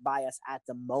right by us at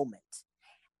the moment.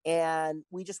 And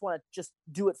we just want to just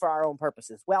do it for our own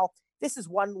purposes. Well, this is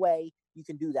one way you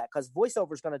can do that because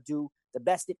VoiceOver is going to do the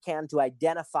best it can to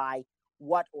identify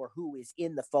what or who is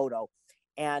in the photo.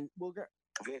 And we'll go.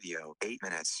 Video, 8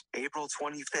 minutes, April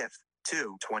 25th,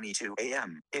 2:22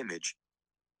 a.m. Image.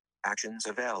 Actions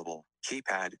available.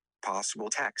 Keypad, possible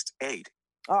text, 8.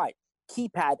 All right,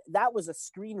 keypad. That was a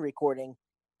screen recording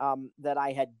that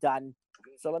I had done.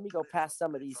 So let me go past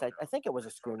some of these. I think it was a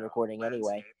screen recording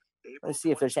anyway. Let's see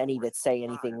if there's any that say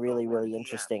anything really, really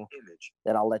interesting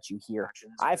that I'll let you hear.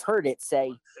 I've heard it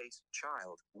say, face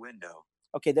child window.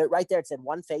 Okay, right there it said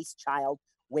one face child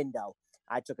window.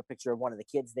 I took a picture of one of the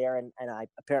kids there, and I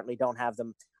apparently don't have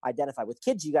them identified. With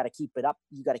kids, you got to keep it up.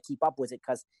 You got to keep up with it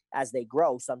because as they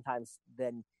grow, sometimes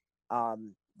then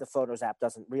the Photos app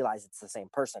doesn't realize it's the same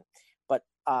person. But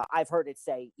I've heard it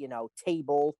say,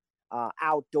 table,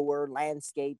 outdoor,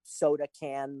 landscape, soda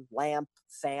can, lamp,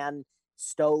 fan,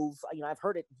 stove. I've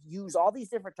heard it use all these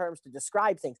different terms to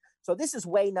describe things. So this is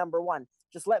way number 1.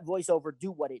 Just let VoiceOver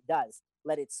do what it does.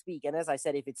 Let it speak. And as I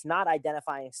said, if it's not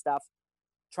identifying stuff,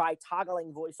 try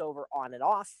toggling VoiceOver on and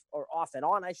off, or off and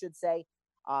on, I should say.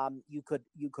 You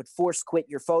could force quit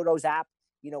your Photos app,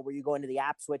 where you go into the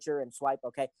app switcher and swipe.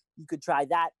 Okay, you could try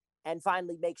that. And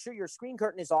finally, make sure your screen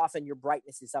curtain is off and your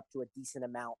brightness is up to a decent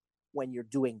amount when you're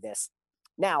doing this.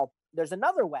 Now, there's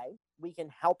another way we can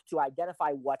help to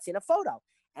identify what's in a photo.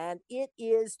 And it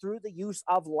is through the use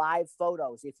of live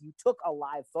photos. If you took a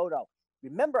live photo,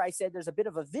 remember I said there's a bit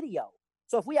of a video.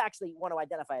 So if we actually want to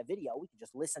identify a video, we can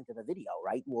just listen to the video,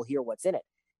 right? We'll hear what's in it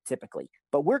typically.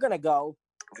 But we're going to go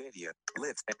Video,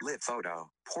 live photo,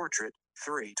 portrait,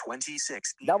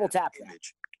 326. Double tap that.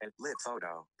 Image, and live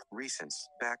photo, recents,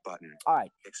 back button. All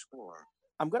right. Explore.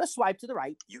 I'm going to swipe to the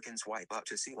right. You can swipe up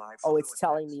to see live. Oh, it's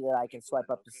telling me that I can swipe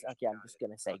up to. Okay, I'm just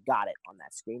going to say got it on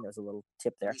that screen. There's a little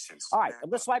tip there. Recents, All right, back I'm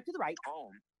going to swipe to the right.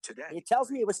 Home, today. It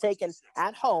tells me it was taken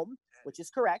at home, which is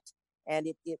correct. And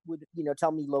it would,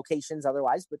 tell me locations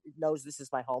otherwise, but it knows this is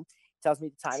my home. It tells me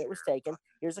the time it was taken.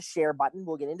 Here's a share button.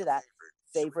 We'll get into that.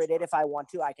 Favorite it if I want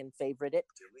to. I can favorite it.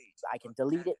 I can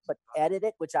delete it, but edit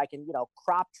it, which I can,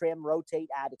 crop, trim, rotate,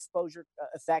 add exposure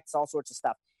effects, all sorts of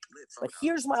stuff. But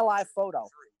here's my live photo.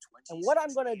 And what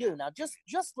I'm going to do now, just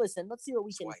listen. Let's see what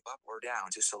we can. Swipe up or down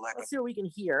to select. Let's see what we can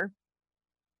hear.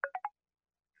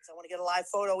 So I want to get a live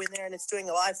photo in there, and it's doing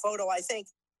a live photo, I think.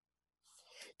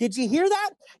 Did you hear that?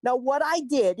 Now, what I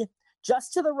did,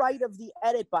 just to the right of the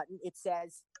edit button, it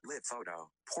says Live photo,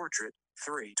 portrait,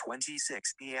 3:26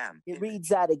 p.m. It reads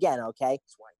that again, okay?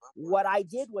 What I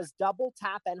did was double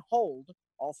tap and hold,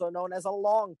 also known as a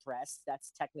long press.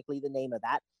 That's technically the name of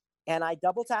that. And I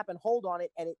double tap and hold on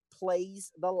it, and it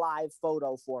plays the live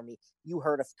photo for me. You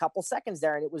heard a couple seconds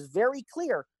there, and it was very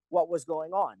clear what was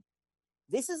going on.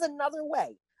 This is another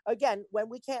way. Again, when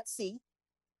we can't see,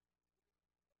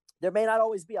 there may not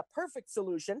always be a perfect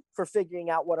solution for figuring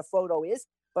out what a photo is,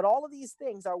 but all of these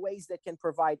things are ways that can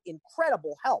provide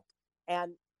incredible help.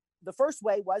 And the first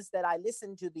way was that I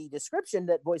listened to the description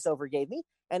that VoiceOver gave me,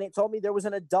 and it told me there was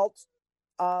an adult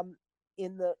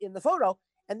in the photo.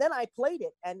 And then I played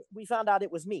it, and we found out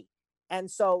it was me. And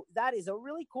so that is a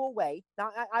really cool way. Now,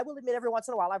 I will admit every once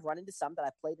in a while I've run into some that I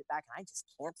played it back, and I just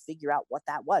can't figure out what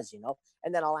that was,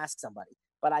 and then I'll ask somebody.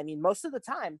 But I mean, most of the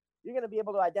time, you're going to be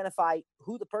able to identify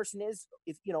who the person is,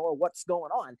 if or what's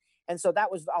going on. And so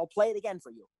I'll play it again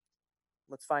for you.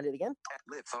 Let's find it again.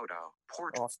 Live photo,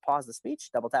 portrait. Let's pause the speech,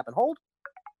 double tap and hold.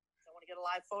 I want to get a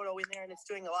live photo in there, and it's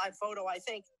doing a live photo, I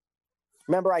think.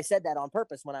 Remember, I said that on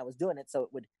purpose when I was doing it, so it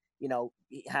would,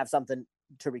 have something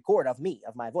to record of me,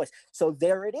 of my voice. So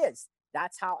there it is.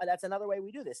 That's another way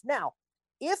we do this. Now,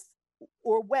 if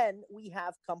or when we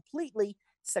have completely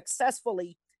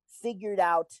successfully figured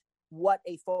out what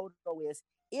a photo is,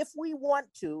 if we want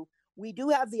to, we do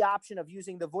have the option of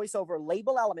using the VoiceOver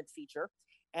label element feature.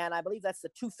 And I believe that's the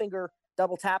 2-finger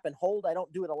double tap and hold. I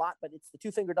don't do it a lot, but it's the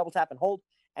 2-finger double tap and hold.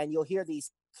 And you'll hear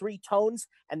these 3 tones,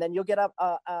 and then you'll get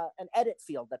an edit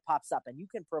field that pops up, and you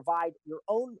can provide your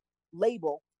own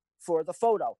label for the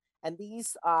photo. And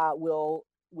these will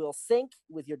sync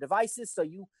with your devices. So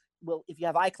you will, if you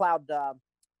have iCloud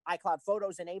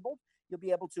Photos enabled, you'll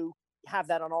be able to have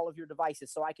that on all of your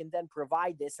devices. So I can then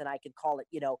provide this, and I can call it,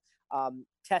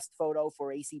 test photo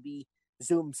for ACB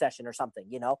Zoom session or something,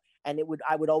 and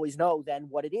I would always know then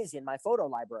what it is in my photo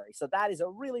library. So that is a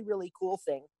really, really cool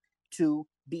thing to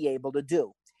be able to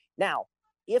do. Now,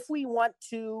 if we want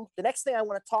to, the next thing I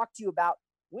want to talk to you about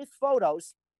with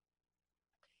photos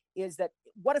is that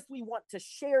what if we want to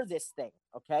share this thing,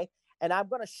 okay? And I'm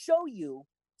going to show you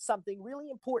something really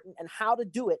important and how to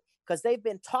do it, because they've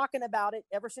been talking about it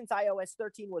ever since iOS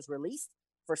 13 was released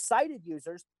for sighted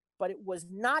users, but it was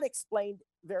not explained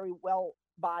very well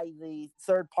by the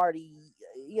third party,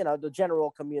 the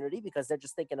general community, because they're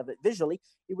just thinking of it visually.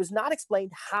 It was not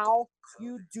explained how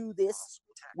you do this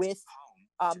with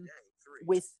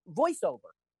VoiceOver.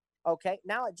 Okay,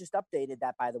 now I just updated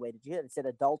that, by the way. Did you hear it? It said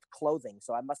adult clothing.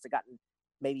 So I must have gotten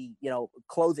maybe,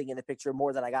 clothing in the picture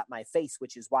more than I got my face,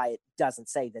 which is why it doesn't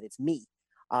say that it's me.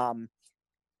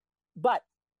 But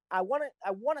I want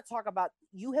to talk about,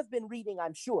 you have been reading,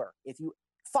 I'm sure, if you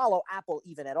follow Apple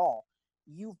even at all,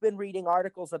 you've been reading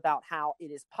articles about how it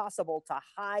is possible to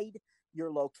hide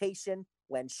your location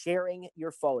when sharing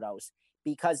your photos,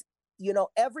 because,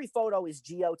 every photo is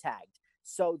geotagged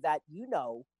so that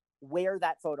where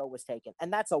that photo was taken.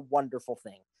 And that's a wonderful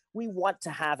thing. We want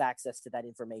to have access to that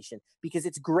information because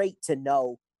it's great to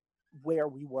know where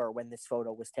we were when this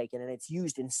photo was taken, and it's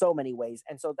used in so many ways.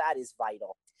 And so that is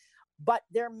vital. But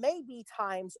there may be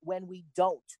times when we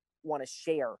don't want to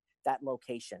share that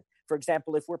location. For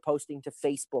example, if we're posting to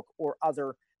Facebook or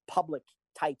other public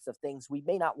types of things, we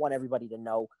may not want everybody to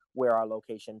know where our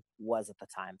location was at the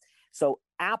time. So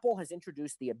Apple has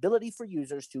introduced the ability for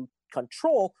users to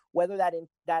control whether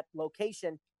that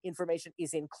location information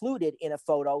is included in a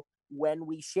photo when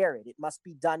we share it. It must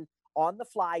be done on the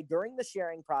fly during the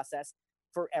sharing process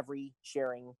for every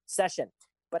sharing session.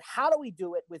 But how do we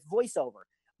do it with VoiceOver?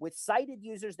 With sighted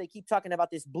users, they keep talking about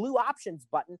this blue options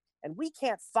button, and we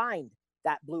can't find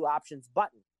that blue options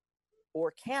button.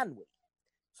 Or can we?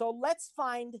 So let's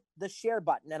find the share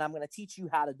button, and I'm going to teach you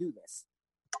how to do this.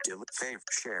 Favorite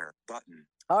share button.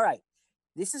 All right.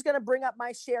 This is going to bring up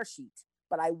my share sheet,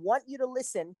 but I want you to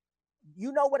listen.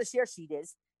 You know what a share sheet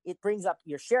is. It brings up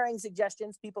your sharing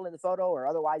suggestions, people in the photo or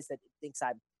otherwise that it thinks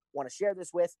I want to share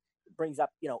this with. It brings up,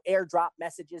 airdrop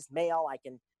messages, mail. I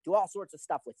can do all sorts of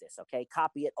stuff with this, okay?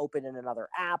 Copy it, open in another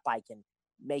app. I can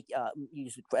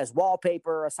use it as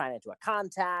wallpaper, assign it to a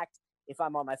contact. If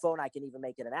I'm on my phone, I can even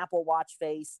make it an Apple Watch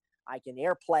face. I can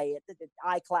AirPlay it, the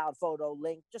iCloud photo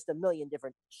link, just a million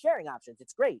different sharing options.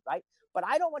 It's great, right? But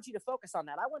I don't want you to focus on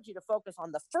that. I want you to focus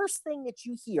on the first thing that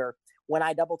you hear when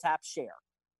I double tap share.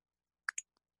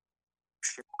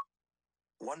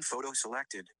 One photo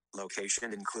selected,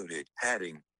 location included,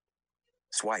 heading.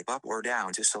 Swipe up or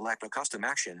down to select a custom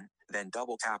action, then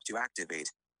double tap to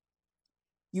activate.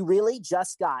 You really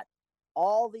just got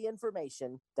all the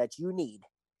information that you need.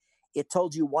 It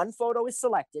told you one photo is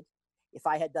selected. If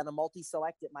I had done a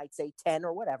multi-select, it might say 10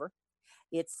 or whatever.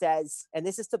 It says, and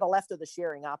this is to the left of the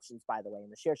sharing options, by the way, in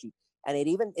the share sheet. And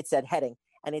it said heading,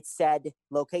 and it said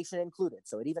location included.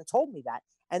 So it even told me that.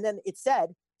 And then it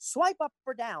said, swipe up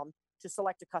or down to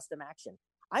select a custom action.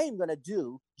 I am going to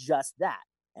do just that.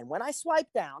 And when I swipe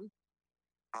down,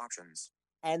 options,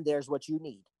 and there's what you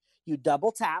need. You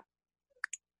double tap.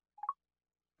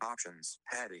 Options,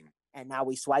 heading. And now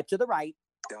we swipe to the right.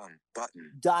 Done,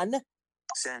 button. Done.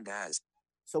 Send as.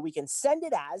 So we can send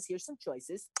it as, here's some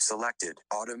choices. Selected,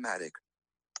 automatic,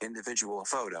 individual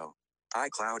photo,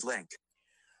 iCloud link.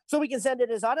 So we can send it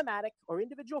as automatic or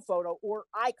individual photo or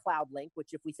iCloud link,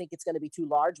 which if we think it's going to be too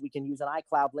large, we can use an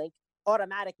iCloud link.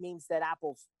 Automatic means that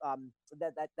Apple's,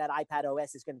 that iPad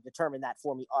OS is going to determine that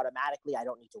for me automatically. I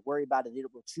don't need to worry about it. It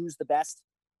will choose the best.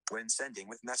 When sending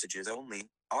with messages only,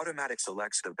 Automatic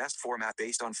selects the best format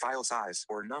based on file size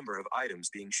or number of items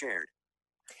being shared.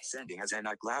 Sending as an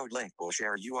iCloud link will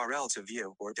share URL to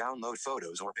view or download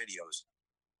photos or videos.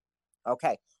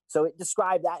 Okay, so it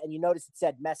described that, and you notice it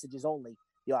said messages only.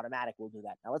 The Automatic will do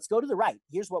that. Now let's go to the right.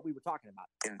 Here's what we were talking about.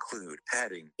 Include,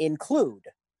 heading. Include.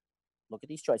 Look at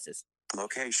these choices.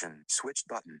 Location, switch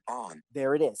button, on.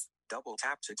 There it is. Double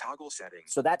tap to toggle settings.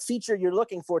 So that feature you're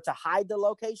looking for to hide the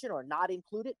location or not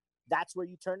include it, that's where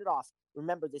you turn it off.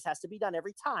 Remember, this has to be done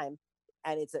every time,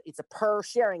 and it's a per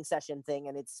sharing session thing,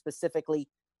 and it's specifically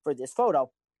for this photo.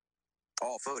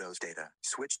 All photos data,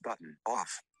 switch button,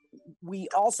 off. We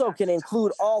also can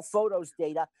include all photos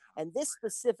data, and this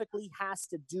specifically has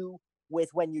to do with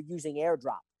when you're using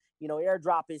AirDrop.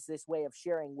 AirDrop is this way of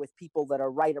sharing with people that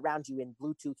are right around you in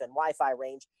Bluetooth and Wi-Fi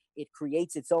range. It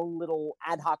creates its own little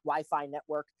ad hoc Wi-Fi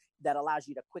network that allows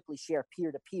you to quickly share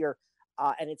peer-to-peer,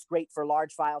 and it's great for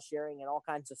large file sharing and all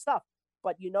kinds of stuff.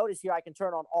 But you notice here I can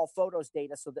turn on all photos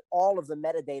data so that all of the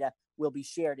metadata will be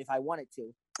shared if I wanted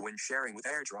to. When sharing with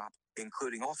AirDrop,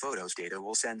 including all photos data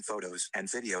will send photos and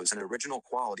videos in original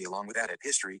quality along with edit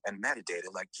history and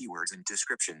metadata like keywords and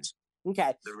descriptions.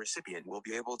 Okay. The recipient will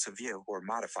be able to view or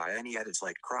modify any edits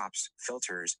like crops,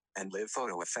 filters, and live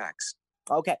photo effects.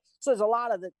 Okay, so there's a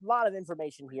lot of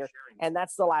information here, and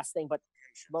that's the last thing. But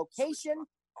location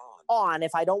on.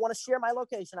 If I don't want to share my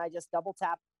location, I just double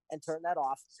tap and turn that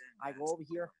off. I go over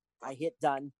here, I hit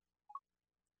done.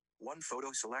 One photo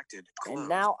selected. Close. And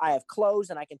now I have closed,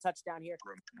 and I can touch down here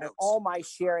and all my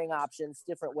sharing options,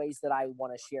 different ways that I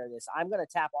want to share this. I'm going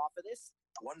to tap off of this.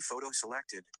 One photo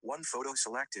selected. One photo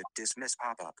selected. Dismiss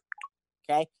pop-up.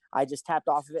 Okay, I just tapped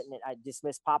off of it, and I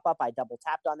dismissed pop-up. I double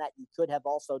tapped on that. You could have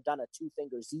also done a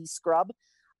two-finger Z scrub.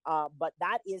 But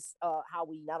that is how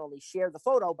we not only share the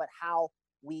photo, but how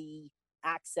we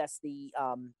access the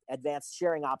advanced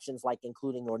sharing options like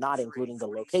including or not including the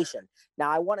location. Now,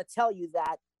 I want to tell you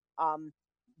that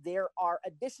there are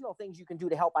additional things you can do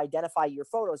to help identify your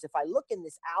photos. If I look in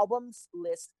this albums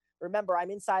list, remember I'm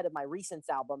inside of my recents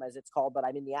album as it's called, but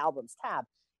I'm in the albums tab.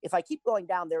 If I keep going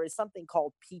down, there is something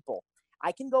called people.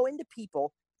 I can go into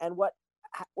people, and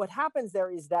what happens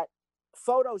there is that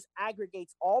Photos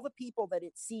aggregates all the people that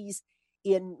it sees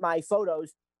in my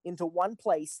photos into one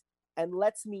place and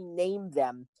lets me name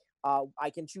them. I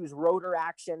can choose rotor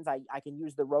actions. I can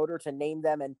use the rotor to name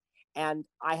them, and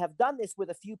I have done this with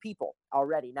a few people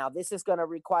already. Now, this is going to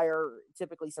require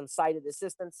typically some sighted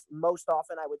assistance, most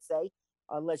often, I would say,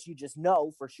 unless you just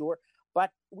know for sure.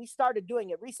 But we started doing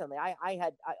it recently. I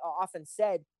often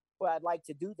said, well, I'd like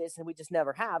to do this, and we just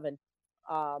never have. And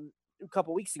a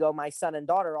couple of weeks ago, my son and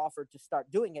daughter offered to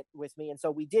start doing it with me. And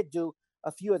so we did do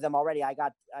a few of them already. I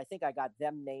think I got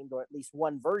them named, or at least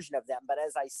one version of them. But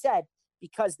as I said,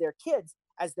 because they're kids,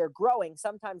 as they're growing,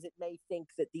 sometimes it may think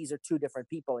that these are two different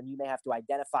people and you may have to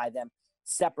identify them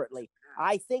separately.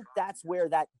 I think that's where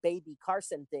that baby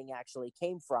Carson thing actually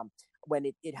came from, when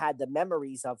it had the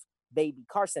memories of baby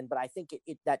Carson. But I think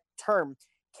that term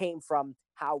came from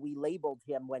how we labeled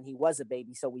him when he was a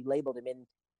baby. So we labeled him in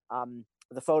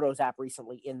the Photos app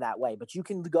recently in that way. But you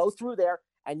can go through there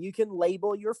and you can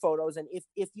label your photos. And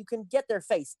if you can get their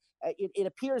face, it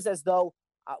appears as though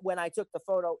when I took the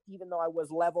photo, even though I was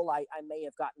level, I may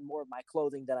have gotten more of my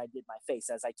clothing than I did my face.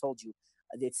 As I told you,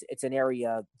 it's an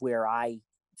area where I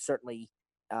certainly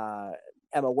am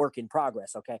a work in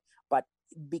progress. Okay. But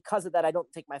because of that, I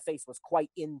don't think my face was quite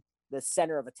in the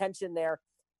center of attention there.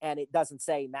 And it doesn't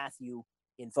say Matthew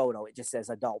in photo. It just says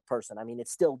adult person. I mean,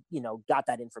 it's still, got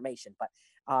that information, but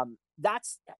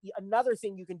that's another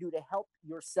thing you can do to help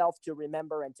yourself to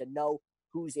remember and to know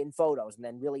who's in photos. And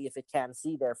then really, if it can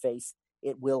see their face,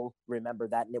 it will remember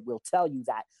that, and it will tell you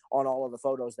that on all of the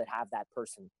photos that have that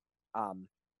person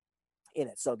in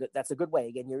it. So that's a good way.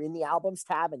 Again, you're in the albums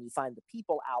tab and you find the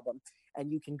people album,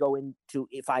 and you can go into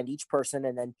find each person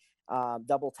and then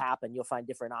double tap, and you'll find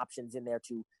different options in there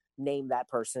to name that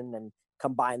person and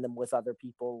combine them with other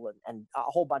people, and a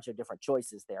whole bunch of different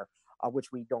choices there,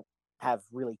 which we don't have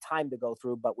really time to go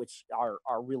through, but which are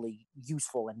really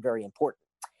useful and very important.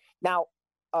 Now,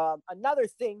 another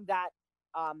thing that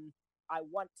I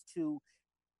want to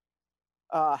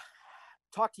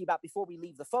talk to you about before we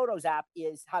leave the Photos app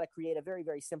is how to create a very,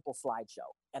 very simple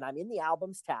slideshow. And I'm in the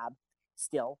albums tab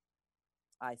still,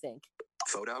 I think.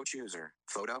 Photo chooser.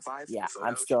 Photo 5. Yeah, photo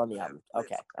I'm still on the album.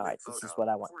 Okay. All right. This is what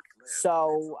I want.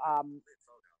 So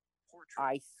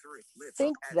I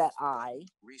think that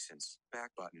Recents.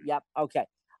 Back button. Yep. Okay.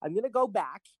 I'm going to go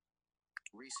back.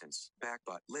 Recents. Back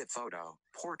button. Live photo.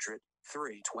 Portrait.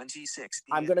 3:26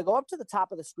 I'm going to go up to the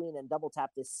top of the screen and double tap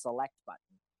this select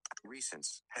button.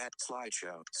 Recents. Head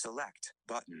slideshow. Select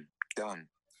button. Done.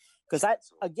 Because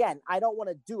I don't want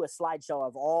to do a slideshow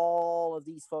of all of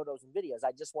these photos and videos.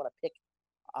 I just want to pick,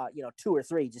 2 or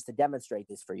 3 just to demonstrate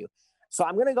this for you. So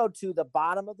I'm going to go to the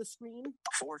bottom of the screen.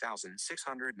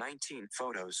 4,619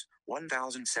 photos,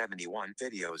 1,071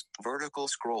 videos, vertical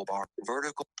scroll bar,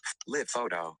 vertical, live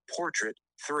photo, portrait,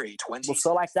 320. We'll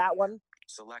select that one.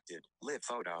 Selected, live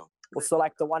photo. We'll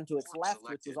select the one to its left,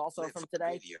 which is also from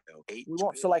today. We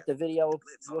won't select the video.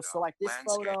 We'll select this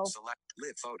photo,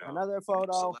 another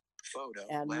photo,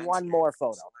 and one more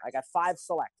photo. I got 5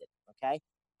 selected, okay?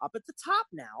 Up at the top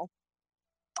now.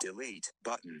 Delete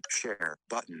button, share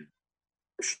button,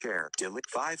 share, delete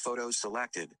 5 photos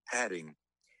selected, heading.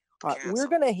 We're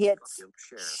going to hit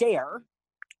share.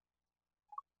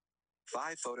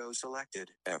 5 photos selected,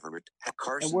 Everett,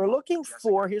 Carson. And we're looking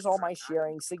for, here's all my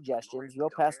sharing suggestions. You'll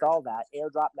past all that.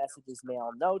 AirDrop messages,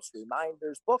 mail, notes,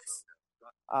 reminders, books.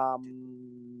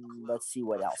 Let's see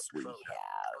what else we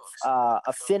have.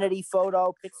 Affinity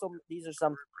photo, Pixel. These are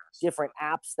some different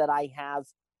apps that I have.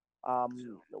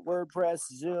 WordPress,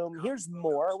 Zoom. Here's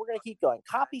more. We're going to keep going.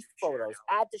 Copy photos,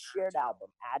 add to shared album,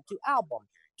 add to album,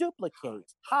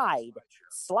 duplicate, hide,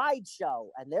 slideshow.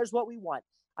 And there's what we want.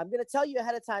 I'm going to tell you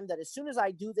ahead of time that as soon as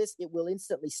I do this, it will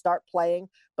instantly start playing,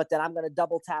 but then I'm going to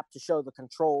double tap to show the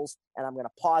controls, and I'm going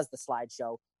to pause the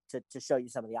slideshow to show you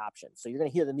some of the options. So you're going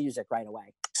to hear the music right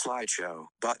away. Slideshow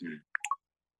button.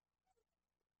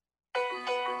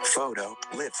 Photo,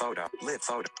 live photo,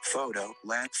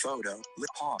 land photo, live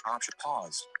pause, option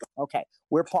pause. Okay,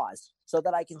 we're paused so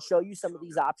that I can show you some of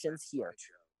these options here.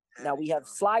 Now we have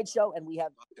slideshow and we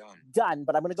have done,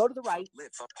 but I'm going to go to the right.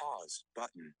 Live pause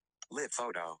button. Live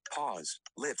photo, pause,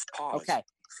 live pause. Okay,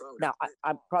 now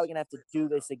I'm probably going to have to do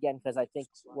this again because I think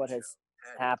what has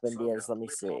happened is, let me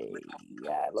see.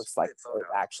 Yeah, it looks like it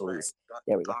actually is.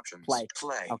 There we go. Play.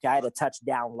 Okay, I had to touch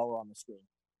down lower on the screen.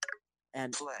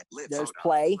 And there's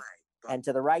play, and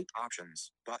to the right,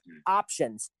 options button.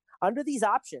 Options. Under these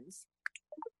options,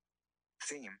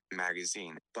 theme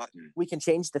magazine button. We can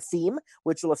change the theme,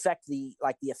 which will affect the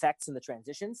effects and the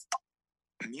transitions.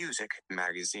 Music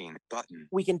magazine button.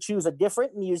 We can choose a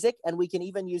different music, and we can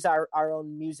even use our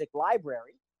own music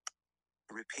library.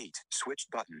 Repeat switch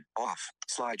button off.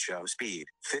 Slideshow speed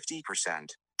 50%.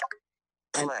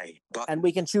 Play button. And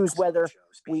we can choose whether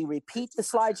we repeat the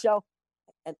slideshow.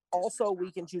 And also,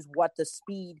 we can choose what the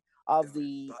speed of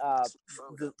the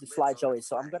slideshow is.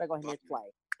 So I'm going to go ahead and hit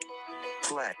play.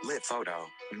 Play. Live photo.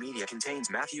 Media contains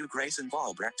Matthew Grayson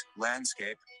Walbrecht.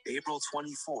 Landscape. April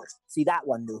 24th. See, that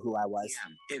one knew who I was.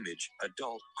 Image.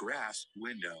 Adult. Grass.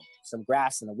 Window. Some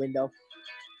grass in a window.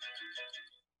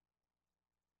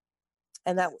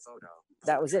 And that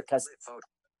was it, because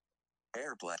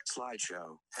AirPlay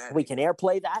slideshow. We can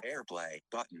AirPlay that. AirPlay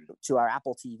button to our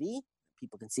Apple TV.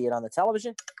 people can see it on the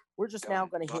television. We're just now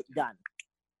going to hit done.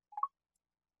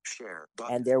 Share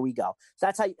button. And there we go. So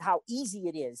that's how easy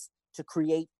it is to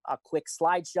create a quick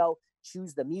slideshow,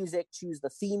 choose the music, choose the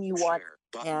theme you want,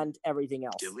 and everything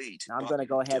else. Delete. Now I'm going to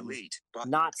go ahead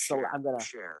and not select. I'm going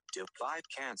to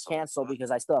cancel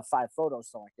because I still have 5 photos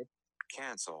selected.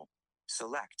 Cancel.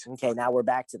 Select. Okay, now we're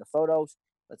back to the photos.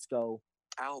 Let's go.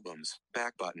 Albums.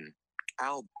 Back button.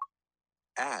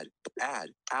 Add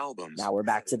albums. Now we're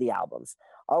back to the albums.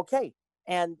 Okay,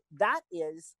 and that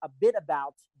is a bit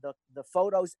about the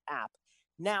Photos app.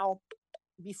 Now,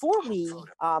 before we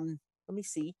let me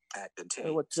see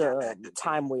what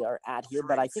time we are at here,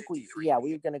 but I think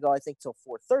we're going to go, I think, till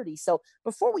 4:30. So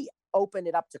before we open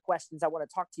it up to questions, I want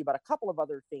to talk to you about a couple of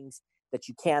other things that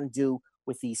you can do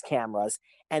with these cameras.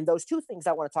 And those 2 things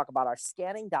I want to talk about are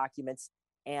scanning documents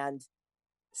and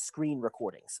screen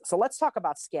recordings. So let's talk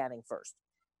about scanning first.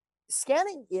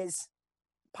 Scanning is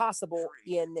possible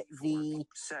in the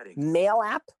Mail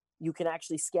app. You can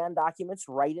actually scan documents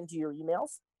right into your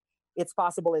emails. It's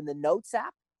possible in the Notes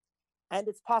app, and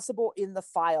it's possible in the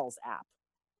Files app.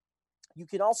 You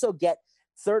can also get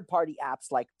third-party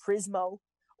apps like Prismo,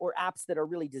 or apps that are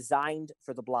really designed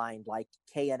for the blind, like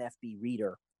KNFB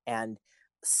Reader. And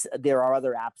there are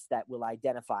other apps that will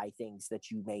identify things that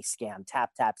you may scan,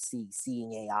 TapTapSee,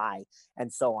 Seeing AI,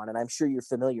 and so on. And I'm sure you're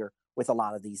familiar with a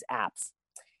lot of these apps.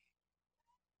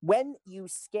 When you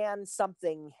scan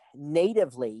something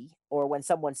natively, or when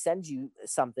someone sends you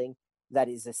something that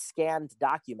is a scanned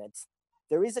document,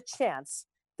 there is a chance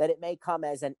that it may come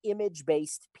as an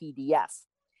image-based PDF.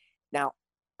 Now,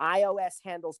 iOS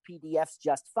handles PDFs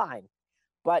just fine,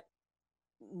 but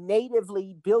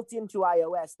natively built into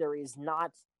iOS, there is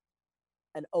not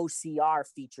an OCR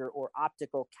feature or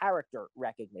optical character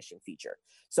recognition feature.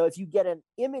 So if you get an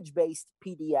image-based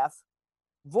PDF,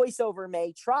 VoiceOver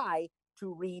may try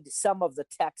to read some of the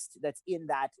text that's in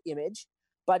that image,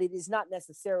 but it is not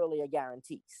necessarily a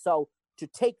guarantee. So to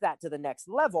take that to the next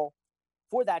level,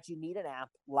 for that, you need an app,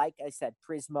 like I said,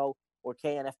 Prismo or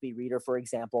KNFB Reader, for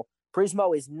example.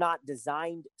 Prismo is not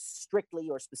designed strictly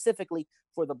or specifically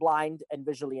for the blind and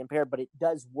visually impaired, but it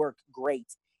does work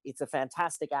great. It's a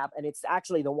fantastic app, and it's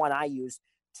actually the one I use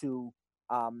to,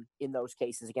 in those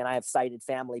cases. Again, I have sighted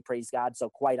family, praise God, so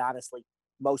quite honestly,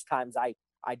 most times I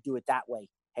do it that way.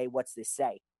 Hey, what's this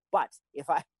say? But if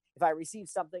I receive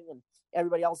something and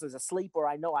everybody else is asleep, or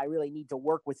I know I really need to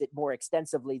work with it more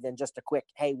extensively than just a quick,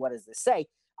 hey, what does this say?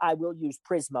 I will use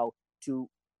Prismo to,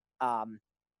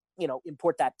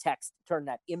 import that text, turn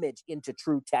that image into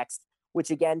true text,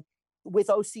 which again, with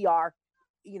OCR,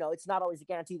 it's not always a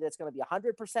guarantee that it's going to be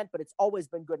 100%, but it's always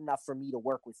been good enough for me to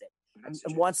work with it.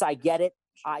 And once I get it,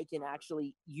 I can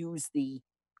actually use the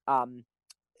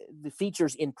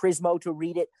features in Prismo to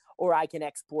read it, or I can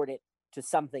export it to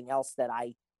something else that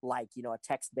I like, a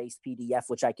text-based PDF,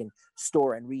 which I can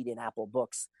store and read in Apple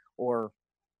Books or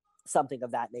something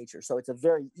of that nature. So it's a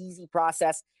very easy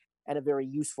process and a very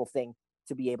useful thing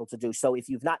to be able to do. So if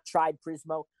you've not tried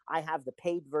Prismo, I have the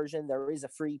paid version. There is a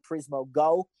free Prismo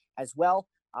Go as well.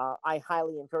 I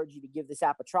highly encourage you to give this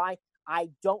app a try. I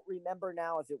don't remember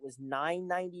now if it was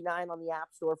 $9.99 on the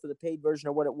App Store for the paid version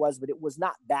or what it was, but it was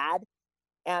not bad.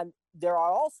 And there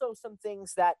are also some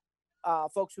things that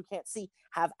folks who can't see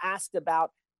have asked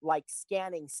about, like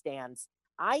scanning stands.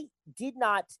 I did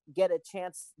not get a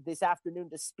chance this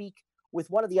afternoon to speak with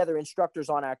one of the other instructors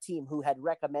on our team who had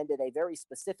recommended a very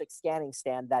specific scanning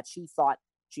stand that she thought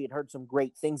she had heard some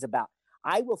great things about.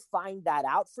 I will find that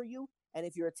out for you. And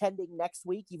if you're attending next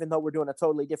week, even though we're doing a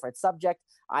totally different subject,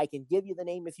 I can give you the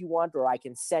name if you want, or I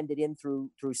can send it in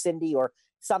through Cindy or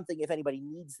something if anybody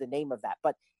needs the name of that.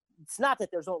 But it's not that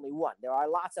there's only one. There are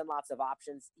lots and lots of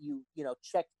options. You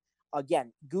check.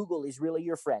 Again, Google is really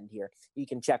your friend here. You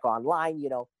can check online,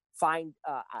 find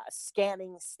a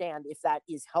scanning stand if that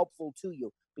is helpful to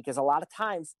you. Because a lot of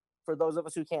times, for those of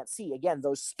us who can't see, again,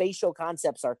 those spatial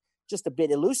concepts are just a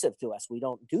bit elusive to us. We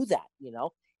don't do that,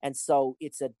 And so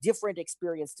it's a different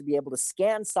experience to be able to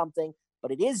scan something,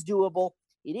 but it is doable,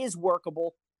 it is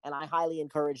workable, and I highly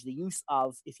encourage the use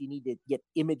of, if you need to get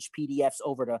image PDFs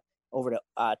over to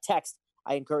text,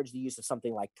 I encourage the use of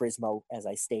something like Prismo, as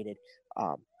I stated,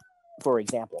 for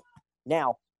example.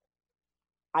 Now,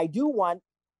 I do want,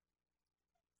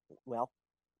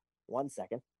 one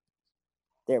second.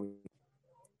 There we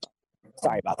go.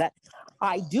 Sorry about that.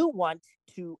 I do want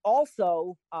to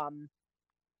also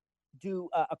do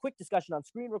a quick discussion on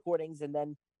screen recordings, and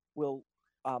then we'll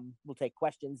take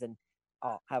questions, and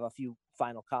I'll have a few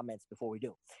final comments before we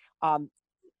do.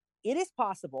 It is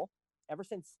possible, ever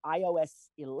since iOS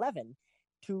 11,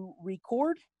 to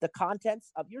record the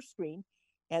contents of your screen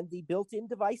and the built-in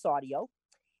device audio.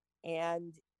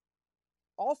 And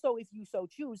also, if you so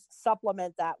choose,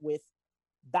 supplement that with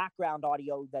background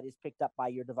audio that is picked up by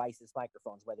your device's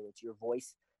microphones, whether it's your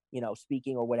voice,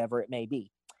 speaking or whatever it may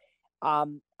be.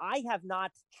 I have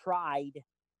not tried.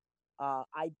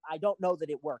 I don't know that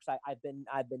it works. I've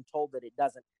been told that it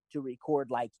doesn't, to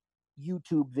record like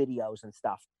YouTube videos and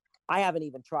stuff. I haven't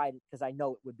even tried it because I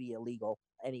know it would be illegal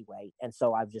anyway, and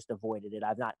so I've just avoided it.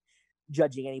 I'm not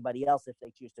judging anybody else if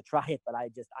they choose to try it, but I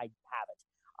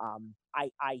haven't.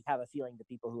 I have a feeling the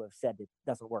people who have said it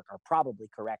doesn't work are probably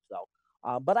correct though.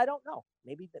 But I don't know.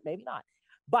 Maybe not.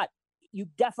 But you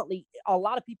definitely, a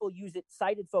lot of people use it,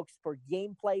 sighted folks, for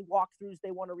gameplay walkthroughs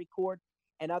they want to record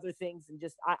and other things. And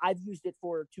just, I've used it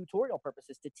for tutorial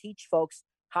purposes to teach folks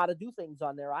how to do things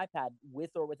on their iPad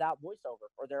with or without voiceover,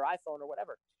 or their iPhone or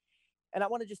whatever. And I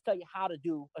want to just tell you how to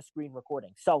do a screen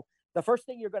recording. So the first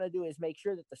thing you're going to do is make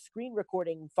sure that the screen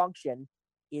recording function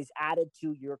is added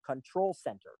to your control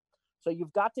center. So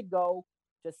you've got to go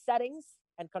to Settings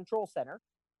and Control Center.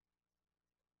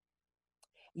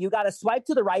 You got to swipe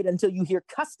to the right until you hear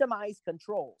Customize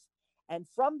Controls. And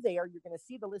from there, you're going to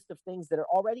see the list of things that are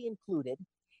already included,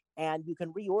 and you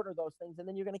can reorder those things. And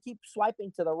then you're going to keep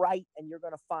swiping to the right, and you're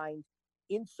going to find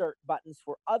insert buttons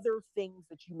for other things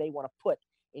that you may want to put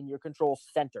in your control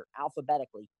center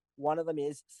alphabetically. One of them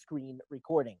is screen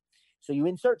recording. So you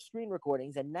insert screen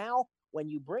recordings, and now when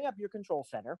you bring up your control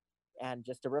center, and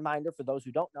just a reminder for those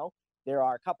who don't know, there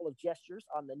are a couple of gestures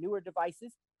on the newer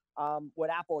devices. What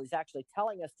Apple is actually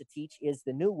telling us to teach is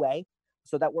the new way.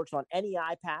 So that works on any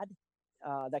iPad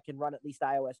that can run at least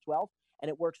iOS 12, and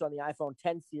it works on the iPhone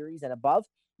 10 series and above.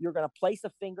 You're going to place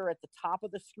a finger at the top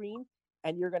of the screen,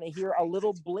 and you're going to hear a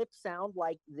little blip sound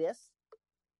like this.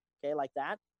 Okay, like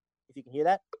that. If you can hear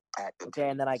that. Okay,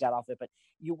 and then I got off it. But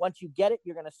once you get it,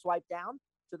 you're going to swipe down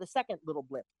to the second little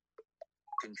blip.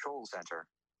 Control center.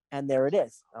 And there it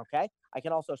is. Okay. I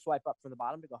can also swipe up from the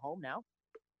bottom to go home now.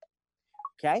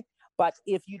 Okay. But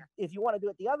if you want to do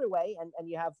it the other way, and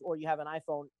you have an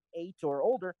iPhone 8 or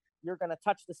older, you're going to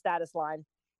touch the status line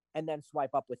and then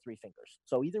swipe up with 3 fingers.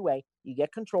 So either way, you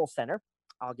get Control Center.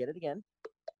 I'll get it again.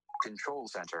 Control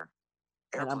center.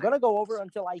 And I'm going to go over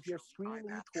until I hear screen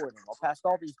recording. I'll pass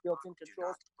all these built-in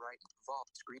controls.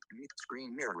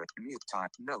 Screen mirror, mute time,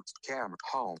 notes, camera,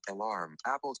 home, alarm,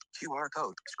 Apple's QR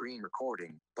code, screen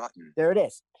recording, button. There it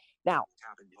is. Now,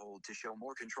 tap and hold to show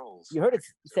more controls. You heard it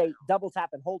say double tap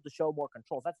and hold to show more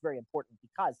controls. That's very important,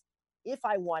 because if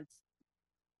I want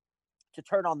to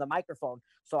turn on the microphone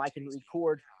so I can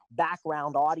record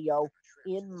background audio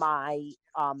in my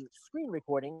screen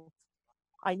recording,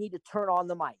 I need to turn on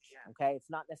the mic. Okay,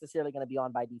 it's not necessarily going to be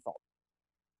on by default.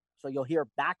 So you'll hear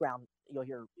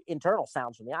internal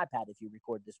sounds from the iPad if you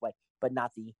record this way, but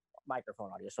not the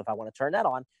microphone audio. So if I want to turn that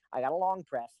on, I got a long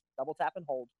press, double tap and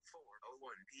hold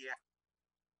 4:01 p.m.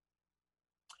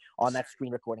 on that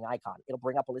screen recording icon. It'll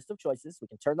bring up a list of choices. We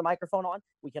can turn the microphone on.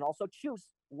 We can also choose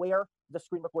where the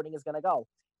screen recording is going to go.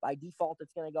 By default,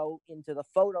 it's going to go into the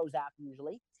Photos app,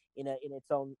 usually in its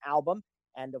own album.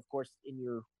 And of course, in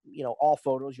your, all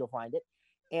photos, you'll find it.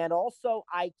 And also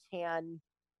I can,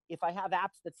 if I have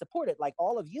apps that support it, like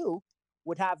all of you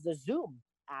would have the Zoom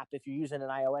app if you're using an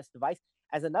iOS device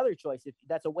as another choice. If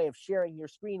that's a way of sharing your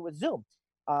screen with Zoom.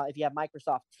 If you have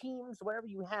Microsoft Teams, whatever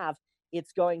you have,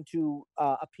 it's going to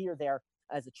appear there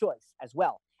as a choice as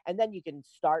well. And then you can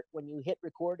start when you hit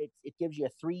record. It gives you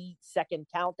a 3-second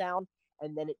countdown,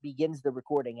 and then it begins the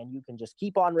recording. And you can just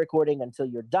keep on recording until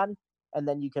you're done. And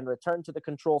then you can return to the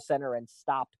control center and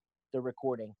stop the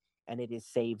recording. And it is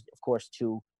saved, of course,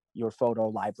 to your photo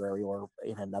library or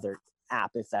in another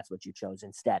app if that's what you chose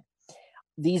instead.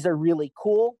 These are really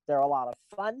cool. They're a lot of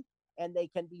fun, and they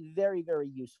can be very, very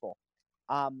useful.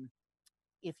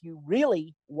 If you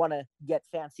really want to get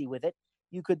fancy with it,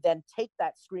 you could then take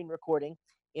that screen recording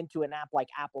into an app like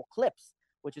Apple Clips,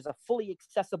 which is a fully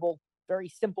accessible, very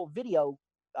simple video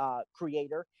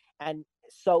creator. And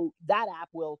so that app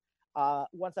will,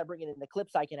 once I bring it into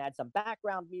Clips, I can add some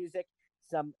background music,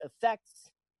 some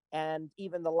effects, and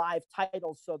even the live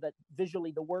titles, so that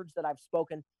visually the words that I've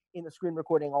spoken in the screen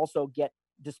recording also get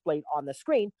displayed on the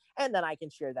screen. And then I can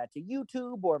share that to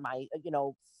YouTube or my,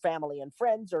 family and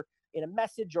friends, or in a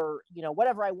message, or,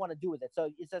 whatever I want to do with it. So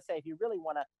it's to say, if you really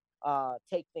want to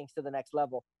take things to the next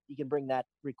level, you can bring that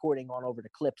recording on over to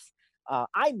Clips.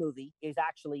 iMovie is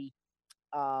actually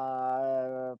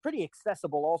pretty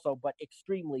accessible also, but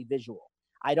extremely visual.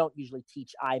 I don't usually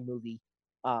teach iMovie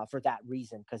for that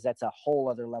reason, because that's a whole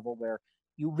other level where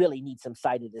you really need some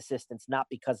sighted assistance, not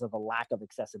because of a lack of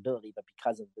accessibility, but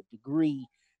because of the degree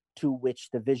to which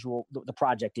the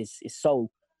project is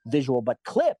so visual. But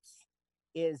Clips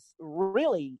is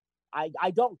really,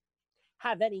 I don't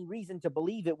have any reason to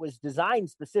believe it was designed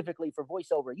specifically for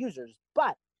voiceover users,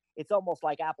 but it's almost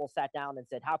like Apple sat down and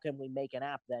said, how can we make an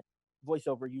app that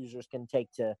voiceover users can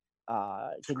take to,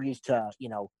 can use to,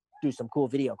 do some cool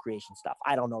video creation stuff.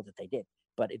 I don't know that they did,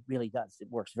 but it really does. It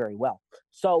works very well.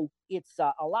 So it's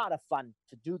a lot of fun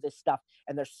to do this stuff,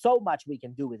 and there's so much we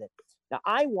can do with it. Now,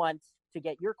 I want to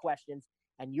get your questions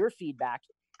and your feedback,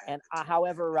 and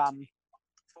however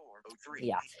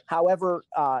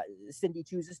Cindy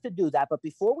chooses to do that. But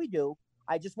before we do,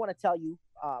 I just want to tell you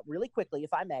really quickly,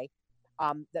 if I may,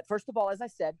 that first of all, as I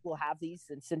said, we'll have these,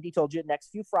 and Cindy told you,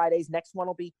 next few Fridays. Next one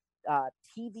will be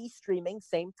TV streaming,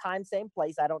 same time, same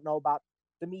place. I don't know about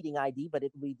the meeting ID, but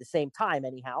it will be the same time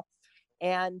anyhow.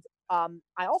 And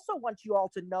I also want you all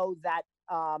to know that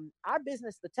our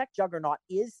business, the Tech Juggernaut,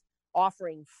 is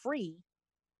offering free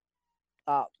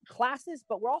classes,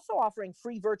 but we're also offering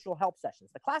free virtual help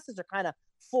sessions. The classes are kind of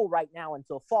full right now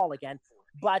until fall again,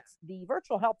 but the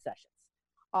virtual help sessions,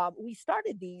 we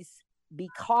started these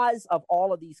because of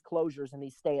all of these closures and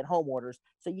these stay-at-home orders.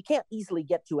 So you can't easily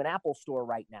get to an Apple store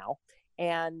right now.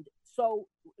 And so,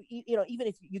 even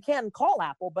if you can call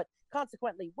Apple, but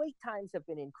consequently, wait times have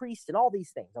been increased and all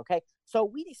these things, okay? So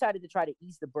we decided to try to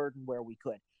ease the burden where we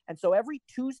could. And so every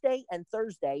Tuesday and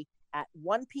Thursday at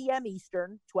 1 p.m.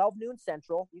 Eastern, 12 noon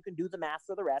Central, you can do the math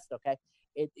for the rest, okay?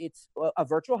 It's a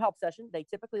virtual help session. They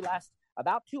typically last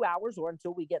about 2 hours or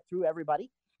until we get through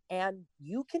everybody. And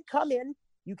you can come in.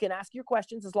 You can ask your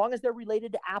questions as long as they're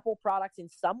related to Apple products in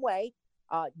some way.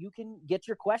 You can get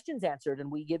your questions answered,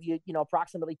 and we give you,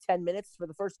 approximately 10 minutes for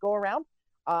the first go around.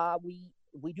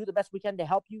 We do the best we can to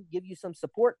help you, give you some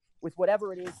support with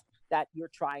whatever it is that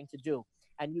you're trying to do.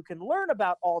 And you can learn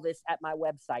about all this at my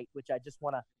website, which I just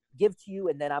want to give to you,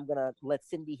 and then I'm going to let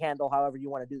Cindy handle however you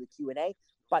want to do the Q&A.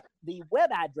 But the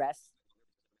web address,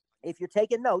 if you're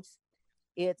taking notes,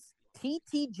 it's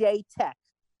ttjtech.net.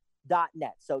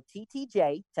 So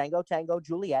TTJ, Tango,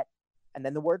 Juliet, and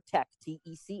then the word tech,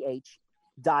 TECH.net,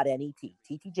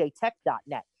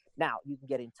 ttjtech.net. Now, you can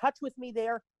get in touch with me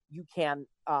there. You can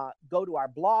go to our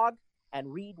blog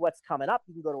and read what's coming up.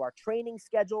 You can go to our training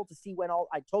schedule to see when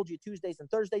I told you Tuesdays and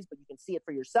Thursdays, but you can see it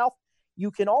for yourself. You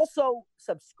can also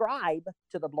subscribe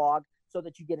to the blog so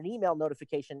that you get an email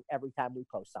notification every time we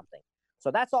post something. So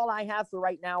that's all I have for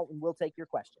right now, and we'll take your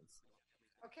questions.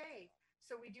 Okay.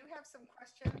 So we do have some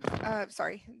questions.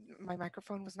 Sorry, my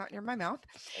microphone was not near my mouth.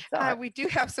 Right. We do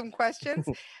have some questions,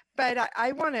 but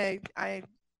I want to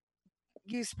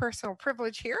use personal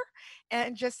privilege here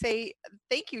and just say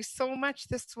thank you so much.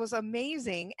 This was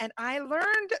amazing. And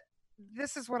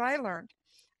this is what I learned.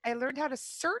 I learned how to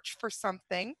search for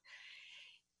something.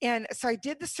 And so I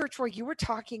did the search while you were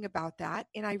talking about that.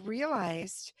 And I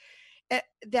realized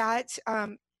that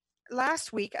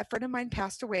last week, a friend of mine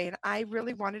passed away, and I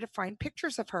really wanted to find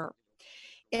pictures of her,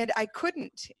 and I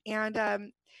couldn't.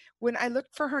 And when I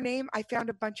looked for her name, I found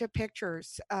a bunch of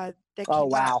pictures that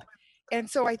came up. And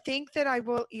so I think that I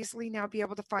will easily now be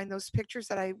able to find those pictures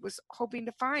that I was hoping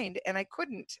to find, and I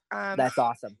couldn't. That's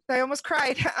awesome. I almost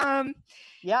cried.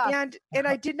 Yeah. And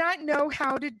I did not know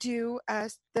how to do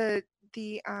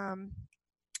the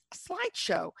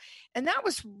slideshow, and that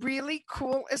was really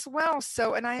cool as well.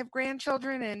 So, and I have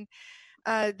grandchildren, and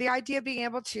the idea of being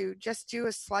able to just do a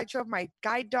slideshow of my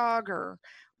guide dog or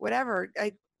whatever,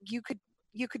 you could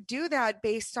do that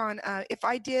based on if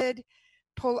I did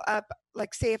pull up,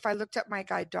 like say if I looked up my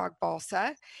guide dog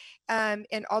Balsa,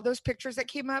 and all those pictures that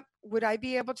came up, would I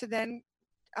be able to then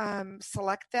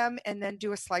select them and then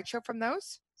do a slideshow from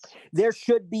those? There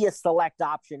should be a select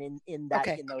option in that,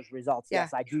 Okay. in those results. Yeah.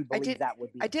 Yes, I do believe that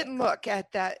would be. I didn't look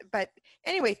at that, but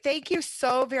anyway, thank you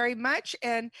so very much.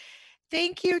 And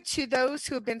thank you to those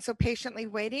who have been so patiently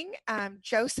waiting.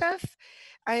 Joseph,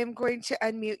 I am going to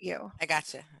unmute you. I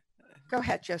gotcha. Go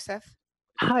ahead, Joseph.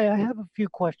 Hi, I have a few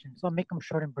questions. I'll make them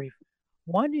short and brief.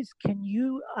 One is, can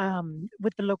you,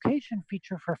 with the location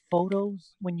feature for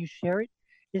photos, when you share it,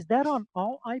 is that on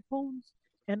all iPhones?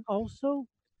 And also,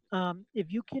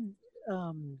 if you can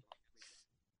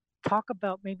talk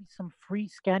about maybe some free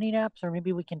scanning apps, or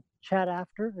maybe we can chat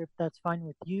after, if that's fine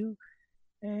with you.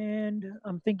 And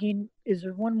I'm thinking, is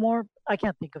there one more? I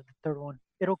can't think of the third one.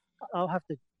 I'll have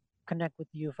to connect with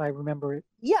you if I remember it.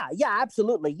 Yeah,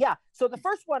 absolutely. Yeah. So the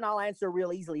first one I'll answer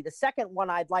real easily. The second one,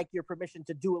 I'd like your permission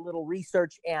to do a little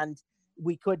research, and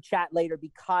we could chat later,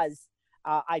 because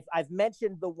I've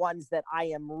mentioned the ones that I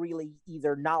am really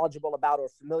either knowledgeable about or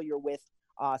familiar with.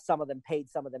 Some of them paid,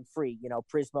 some of them free.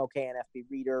 Prismo, KNFB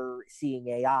Reader, Seeing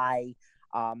AI.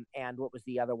 And what was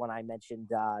the other one I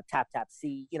mentioned? Tap Tap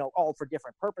C, all for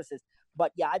different purposes.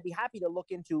 But yeah, I'd be happy to look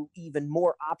into even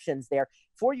more options there.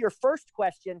 For your first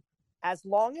question, as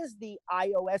long as the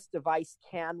iOS device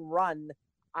can run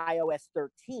iOS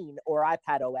 13 or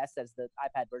iPad OS, as the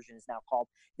iPad version is now called,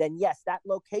 then yes, that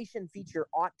location feature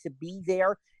ought to be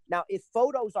there. Now, if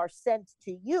photos are sent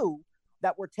to you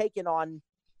that were taken on,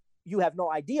 you have no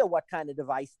idea what kind of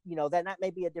device, then that may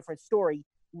be a different story,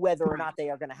 whether or not they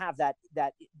are going to have that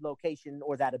location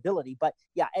or that ability. But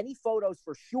yeah, any photos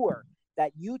for sure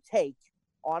that you take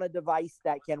on a device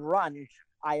that can run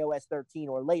iOS 13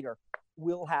 or later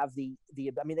will have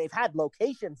they've had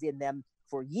locations in them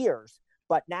for years,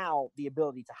 but now the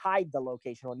ability to hide the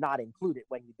location or not include it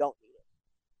when you don't need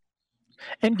it.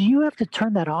 And do you have to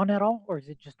turn that on at all, or is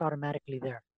it just automatically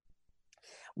there?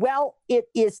 Well, it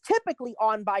is typically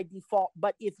on by default,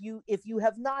 but if you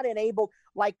have not enabled,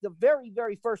 like the very,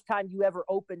 very first time you ever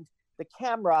opened the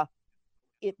camera,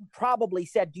 it probably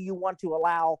said, do you want to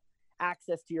allow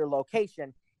access to your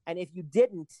location? And if you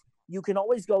didn't, you can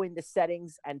always go into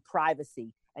settings and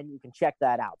privacy, and you can check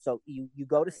that out. So you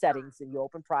go to settings and you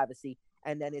open privacy,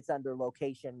 and then it's under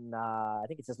location. I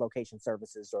think it says location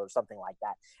services or something like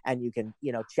that. And you can,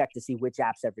 check to see which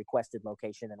apps have requested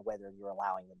location and whether you're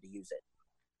allowing them to use it.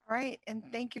 All right. And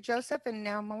thank you, Joseph. And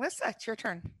now, Melissa, it's your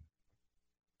turn.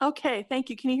 Okay. Thank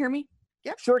you. Can you hear me?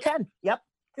 Yep. Sure can. Yep.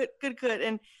 Good.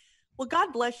 And well,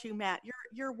 God bless you, Matt.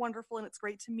 You're wonderful, and it's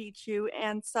great to meet you.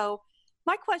 And so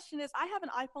my question is, I have an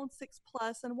iPhone 6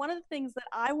 Plus, and one of the things that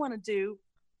I want to do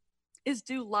is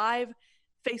do live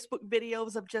Facebook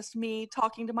videos of just me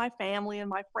talking to my family and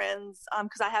my friends,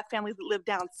 because I have family that live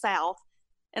down south,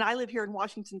 and I live here in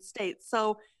Washington State.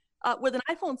 So with an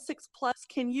iPhone 6 Plus,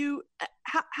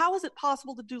 how is it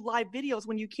possible to do live videos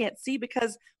when you can't see?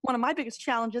 Because one of my biggest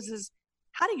challenges is,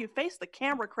 how do you face the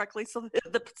camera correctly so that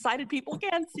the sighted people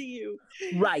can see you?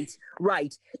 Right.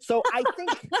 So I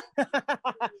think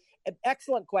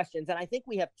excellent questions. And I think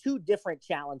we have two different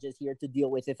challenges here to deal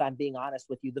with, if I'm being honest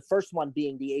with you. The first one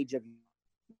being the age of,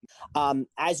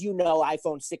 as you know,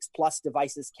 iPhone 6 Plus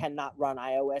devices cannot run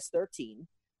iOS 13.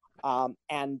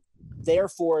 And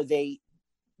therefore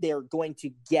they're going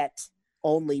to get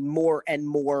only more and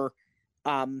more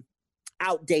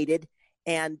outdated,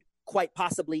 and quite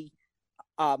possibly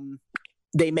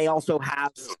they may also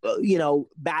have,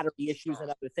 battery issues and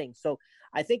other things. So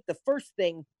I think the first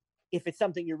thing, if it's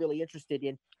something you're really interested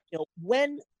in,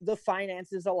 when the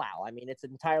finances allow, I mean, it's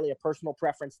entirely a personal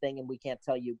preference thing, and we can't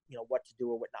tell you, what to do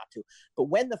or what not to, but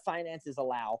when the finances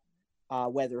allow,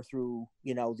 whether through,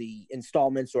 the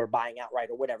installments or buying outright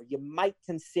or whatever, you might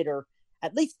consider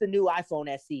at least the new iPhone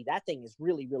SE. That thing is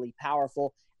really, really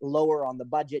powerful, lower on the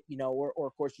budget, or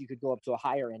of course you could go up to a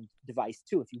higher end device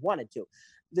too, if you wanted to.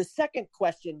 The second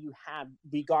question you have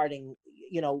regarding,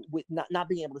 with not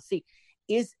being able to see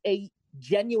is a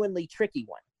genuinely tricky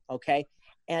one. Okay.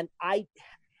 And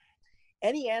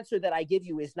any answer that I give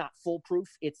you is not foolproof.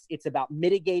 It's about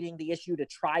mitigating the issue to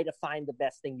try to find the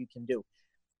best thing you can do.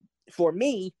 For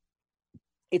me,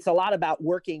 it's a lot about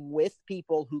working with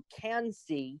people who can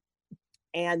see,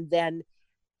 and then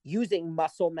using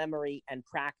muscle memory and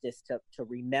practice to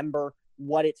remember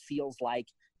what it feels like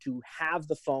to have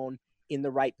the phone in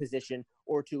the right position,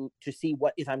 or to see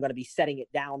what, if I'm going to be setting it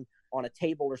down on a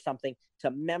table or something,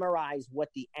 to memorize what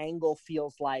the angle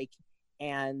feels like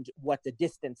and what the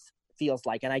distance feels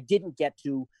like. And I didn't get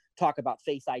to talk about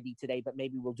Face ID today, but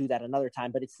maybe we'll do that another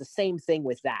time. But it's the same thing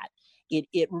with that.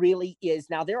 It really is.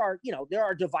 Now there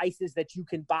are devices that you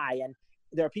can buy, and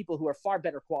there are people who are far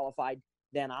better qualified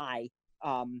than I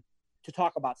to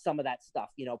talk about some of that stuff.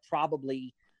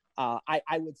 Probably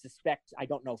I would suspect, I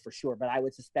don't know for sure, but I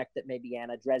would suspect that maybe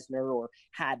Anna Dresner or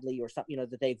Hadley or something,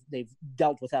 that they've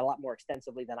dealt with that a lot more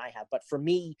extensively than I have. But for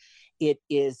me, it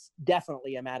is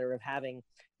definitely a matter of having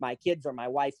my kids or my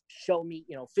wife show me,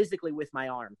 physically with my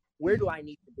arm, where do I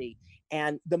need to be?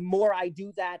 And the more I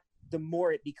do that, the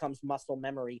more it becomes muscle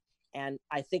memory. And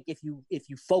I think if you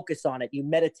focus on it, you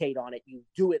meditate on it, you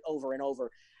do it over and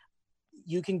over,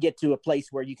 you can get to a place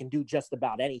where you can do just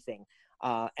about anything.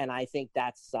 And I think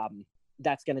that's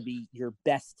going to be your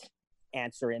best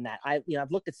answer in that. I've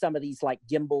looked at some of these like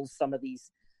gimbals, some of these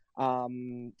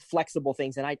flexible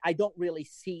things, and I don't really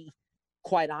see,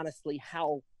 quite honestly,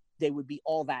 how they would be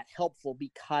all that helpful,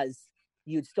 because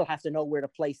you'd still have to know where to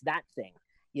place that thing.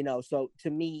 So to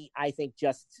me, I think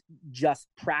just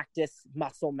practice,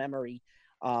 muscle memory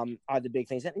are the big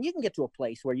things. And you can get to a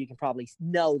place where you can probably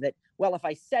know that, well, if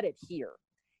I set it here,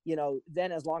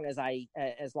 then as long as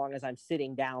I'm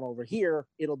sitting down over here,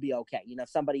 it'll be okay. If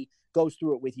somebody goes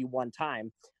through it with you one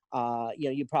time,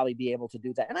 you'd probably be able to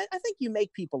do that. And I think you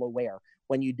make people aware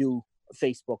when you do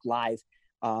Facebook Live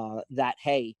that,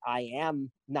 hey, I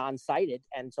am non-sighted.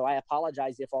 And so I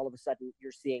apologize if all of a sudden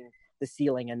you're seeing the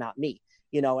ceiling and not me.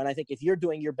 And I think if you're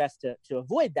doing your best to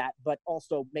avoid that, but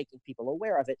also making people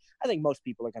aware of it, I think most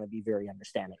people are going to be very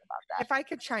understanding about that. If I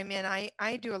could chime in,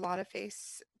 I do a lot of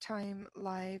FaceTime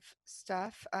live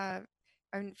stuff,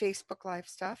 Facebook live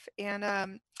stuff, and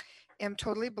am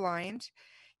totally blind.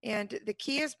 And the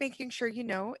key is making sure you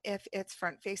know if it's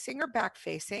front facing or back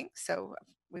facing. So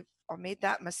we've all made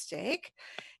that mistake.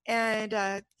 And,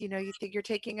 you think you're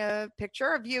taking a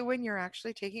picture of you when you're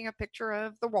actually taking a picture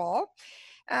of the wall.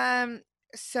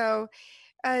 So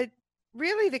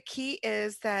really the key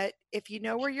is that if you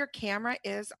know where your camera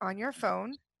is on your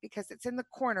phone, because it's in the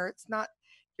corner, it's not,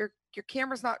 your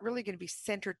camera's not really going to be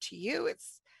centered to you.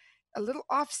 It's a little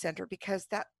off center because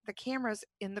the camera's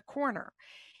in the corner.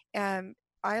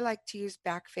 I like to use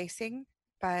back facing,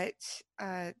 but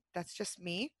that's just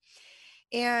me.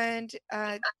 And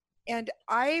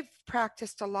I've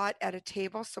practiced a lot at a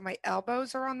table, so my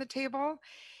elbows are on the table.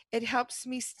 It helps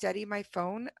me steady my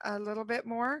phone a little bit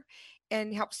more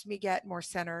and helps me get more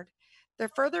centered. The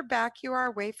further back you are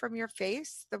away from your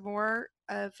face, the more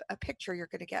of a picture you're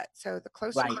going to get. So the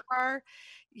closer you are,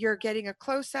 you're getting a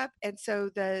close up, and so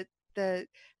the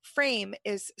frame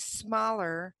is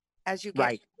smaller as you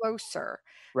get closer.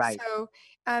 Right. So,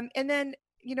 and then,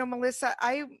 Melissa,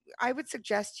 I would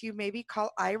suggest you maybe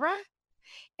call Ira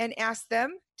and ask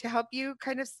them to help you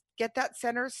kind of get that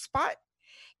center spot.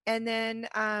 And then,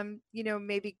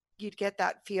 maybe you'd get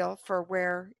that feel for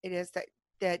where it is that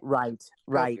right.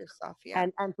 yourself. Yeah.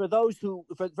 And for those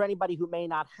for anybody who may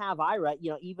not have Ira,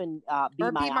 even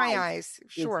Be My Eyes,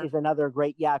 sure, is another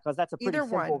great, because that's a pretty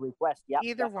simple request. Yeah,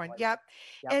 either one. Yep.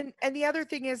 And the other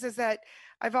thing is that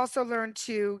I've also learned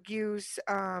to use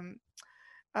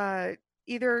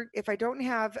either, if I don't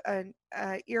have an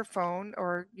earphone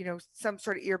or some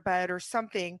sort of earbud or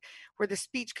something where the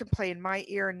speech can play in my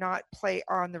ear and not play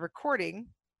on the recording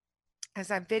as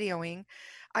I'm videoing,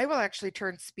 I will actually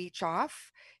turn speech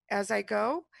off as I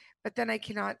go, but then I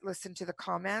cannot listen to the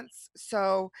comments.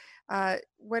 So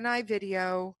when I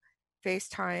video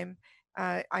FaceTime,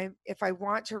 if I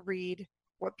want to read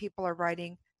what people are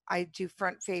writing, I do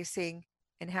front facing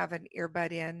and have an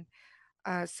earbud in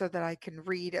so that I can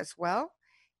read as well.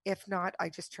 If not, I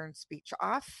just turn speech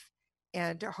off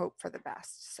and hope for the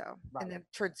best. So, and then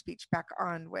turn speech back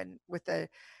on when with a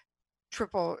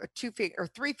two finger or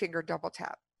three finger double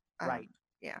tap.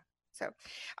 Yeah. So,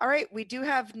 all right, we do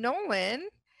have Nolan.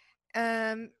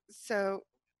 So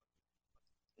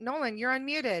Nolan, you're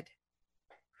unmuted.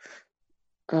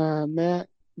 Matt,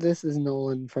 this is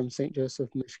Nolan from St.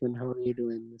 Joseph, Michigan. How are you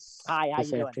doing this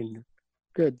afternoon? Doing?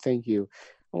 Good, thank you.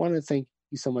 I want to thank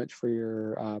you so much for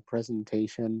your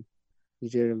presentation. You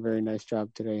did a very nice job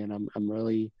today, and I'm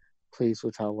really pleased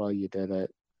with how well you did it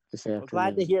this afternoon.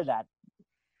 Glad to hear that.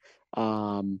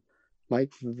 My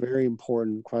very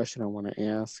important question I want to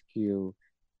ask you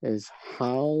is,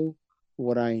 how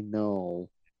would I know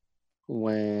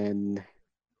when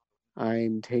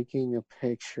I'm taking a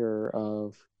picture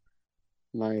of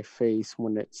my face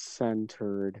when it's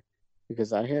centered?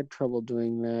 Because I had trouble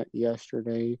doing that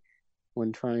yesterday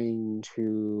when trying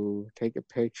to take a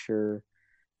picture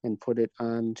and put it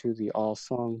onto the All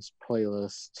Songs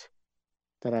playlist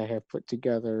that I have put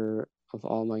together of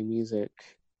all my music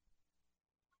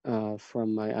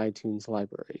from my iTunes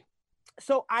library.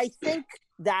 So I think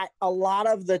that a lot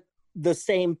of the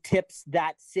same tips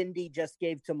that Cindy just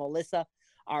gave to Melissa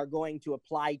are going to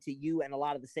apply to you, and a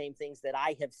lot of the same things that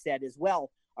I have said as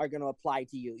well are going to apply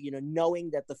to you.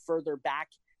 Knowing that the further back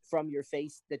from your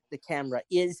face that the camera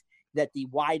is, that the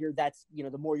wider that's,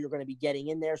 the more you're going to be getting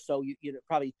in there. So you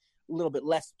probably a little bit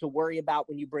less to worry about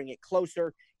when you bring it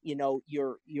closer.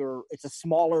 It's a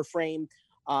smaller frame.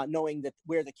 Knowing that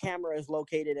where the camera is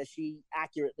located, as she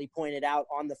accurately pointed out,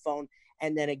 on the phone.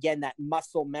 And then again, that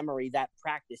muscle memory, that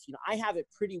practice. I have it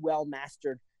pretty well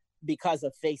mastered because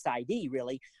of Face ID,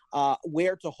 really,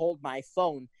 where to hold my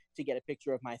phone to get a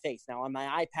picture of my face. Now, on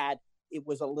my iPad, it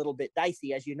was a little bit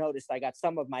dicey. As you noticed, I got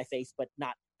some of my face, but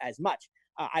not as much.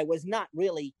 I was not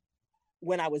really,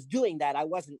 when I was doing that, I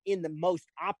wasn't in the most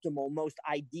optimal, most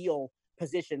ideal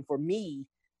position for me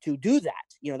to do that.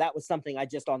 That was something I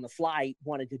just on the fly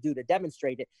wanted to do to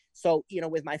demonstrate it. So,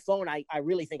 with my phone, I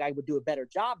really think I would do a better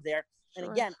job there. Sure.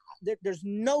 And again, there's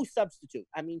no substitute.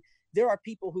 I mean, there are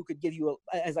people who could give you,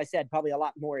 as I said, probably a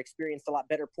lot more experienced, a lot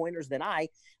better pointers than I.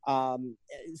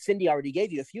 Cindy already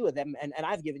gave you a few of them, and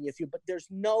I've given you a few, but there's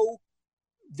no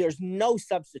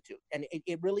substitute. And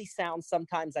it really sounds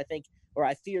sometimes, I think, or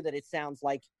I fear that it sounds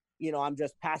like, I'm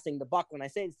just passing the buck when I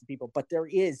say this to people, but there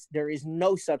is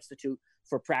no substitute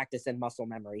for practice and muscle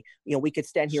memory. We could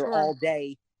stand here all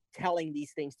day telling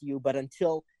these things to you, but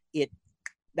until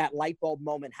that light bulb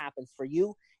moment happens for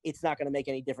you, it's not going to make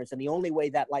any difference. And the only way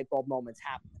that light bulb moment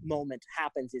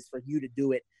happens is for you to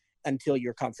do it until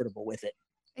you're comfortable with it.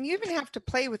 And you even have to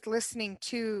play with listening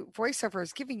to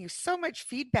voiceovers, giving you so much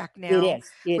feedback now.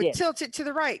 It is. Tilted to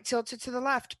the right, tilted to the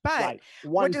left. But right.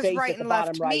 what does right and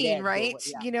left mean, right?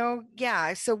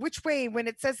 Yeah. So which way, when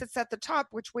it says it's at the top,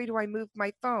 which way do I move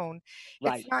my phone?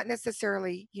 Right. It's not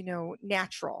necessarily,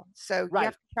 natural. So you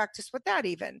have to practice with that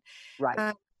even.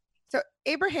 Right. So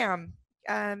Abraham,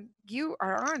 you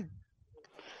are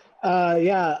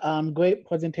on. Great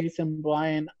presentation,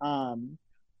 Brian. I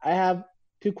have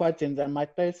 2 questions, and my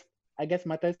first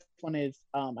one is,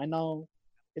 I know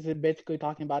this is basically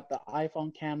talking about the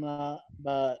iPhone camera,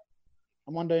 but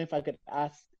I'm wondering if I could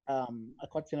ask a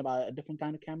question about a different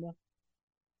kind of camera.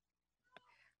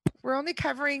 We're only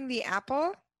covering the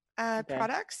Apple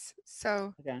products,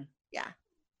 so yeah.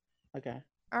 Okay.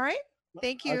 All right.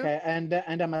 Thank you. Okay, and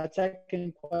then my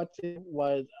second question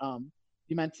was,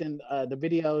 you mentioned the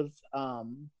videos.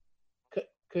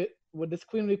 With the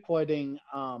screen recording,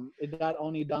 is that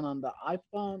only done on the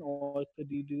iPhone, or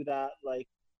could you do that the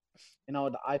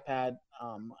iPad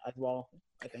as well?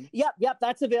 I think. Yep.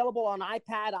 That's available on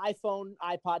iPad, iPhone,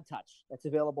 iPod Touch. That's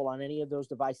available on any of those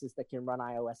devices that can run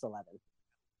iOS 11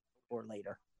 or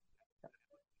later.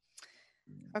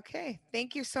 Okay,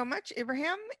 thank you so much,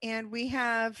 Abraham. And we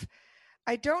have,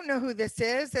 I don't know who this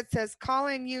is. It says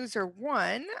call-in user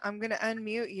 1. I'm going to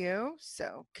unmute you.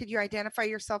 So could you identify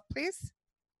yourself, please?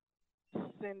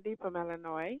 Cindy from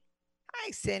Illinois.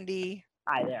 Hi, Cindy.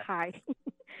 Hi there. Hi.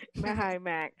 Hi,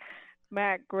 Mac.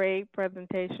 Mac, great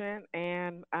presentation,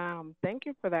 and thank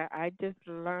you for that. I just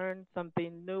learned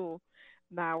something new.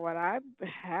 Now, what I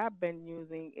have been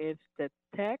using is the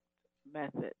text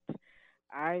message.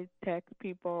 I text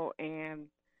people, and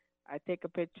I take a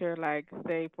picture, like,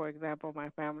 say, for example, my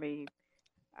family,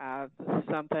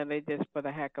 something they just, for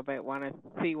the heck of it, want to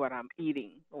see what I'm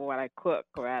eating, or what I cook,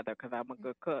 rather, because I'm a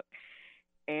good cook.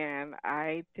 And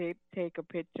I take a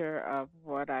picture of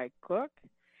what I cook,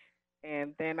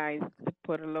 and then I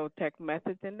put a little text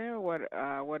message in there, what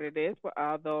it is.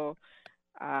 Although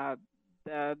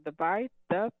the device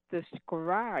does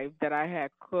describe that I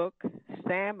had cooked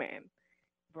salmon,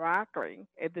 broccoli.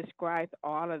 It describes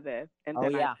all of this, and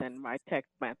then I send my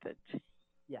text message.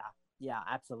 Yeah,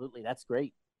 absolutely. That's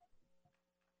great.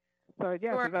 So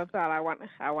so that's all I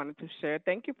wanted to share.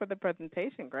 Thank you for the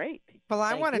presentation. Great. Well,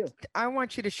 I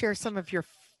want you to share some of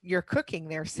your cooking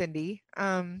there, Cindy.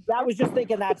 I was just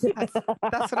thinking that.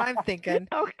 That's what I'm thinking.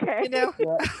 Okay.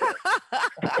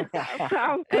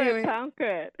 Sounds good. Anyway, sounds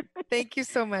good. Thank you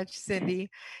so much, Cindy.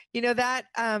 That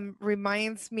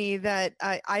reminds me that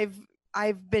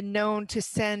I've been known to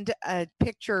send a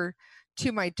picture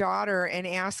to my daughter and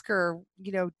ask her,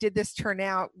 did this turn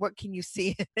out? What can you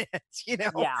see in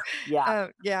it?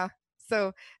 Yeah.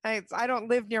 So I don't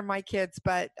live near my kids,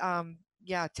 but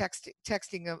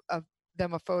texting of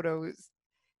them a photo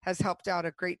has helped out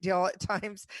a great deal at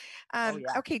times.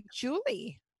 Okay,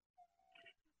 Julie.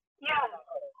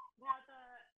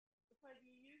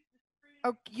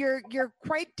 Oh, you're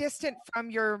quite distant from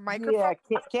your microphone.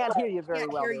 Yeah, can't hear you very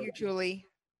well. Can't hear you, Julie.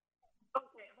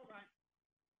 Okay, hold on.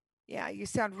 Yeah, you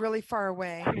sound really far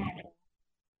away.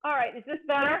 All right, is this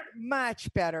better?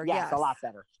 Much better. Yes, a lot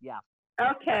better. Yeah.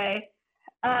 Okay.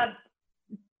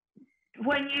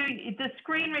 When the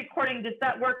screen recording, does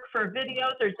that work for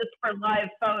videos or just for live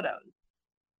photos?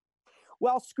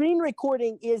 Well, screen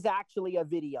recording is actually a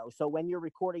video. So when you're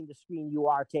recording the screen, you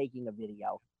are taking a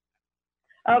video.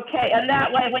 Okay, and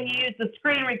that way when you use the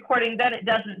screen recording, then it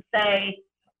doesn't say,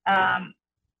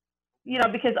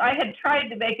 because I had tried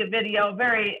to make a video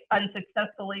very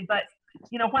unsuccessfully, but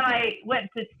when I went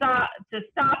to stop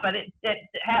it, it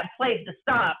had played the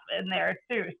stop in there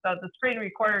too. So the screen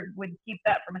recorder would keep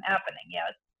that from happening.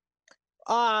 Yes.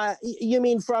 You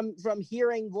mean from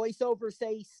hearing voiceover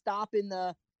say stop in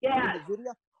the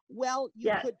video? Well,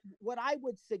 you could. What I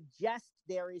would suggest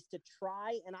there is to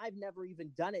try, and I've never even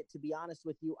done it, to be honest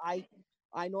with you. I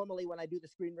normally, when I do the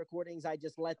screen recordings, I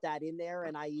just let that in there,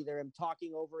 and I either am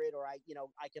talking over it, or I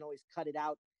can always cut it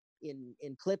out in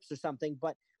clips or something.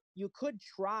 But you could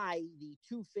try the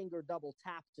 2-finger double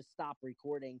tap to stop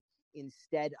recording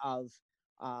instead of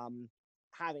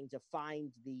having to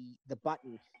find the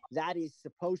button. That is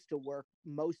supposed to work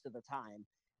most of the time.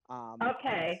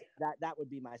 Okay. That would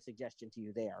be my suggestion to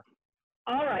you there.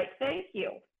 All right. Thank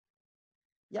you.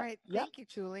 All right. Thank you,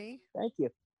 Julie. Thank you.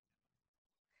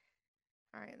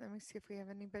 All right. Let me see if we have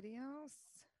anybody else.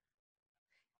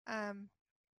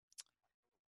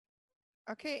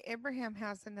 Okay, Abraham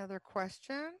has another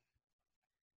question.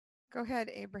 Go ahead,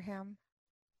 Abraham.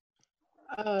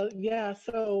 Yeah,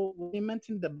 so when you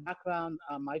mentioned the background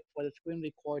mic for the screen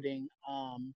recording,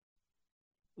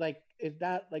 like is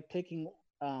that like taking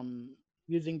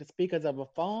using the speakers of a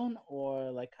phone,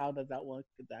 or like how does that work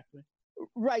exactly?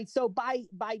 Right. So by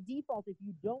default, if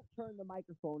you don't turn the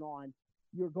microphone on,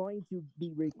 you're going to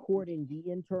be recording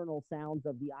the internal sounds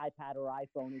of the iPad or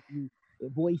iPhone. If you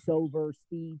voiceover,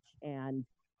 speech, and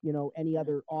any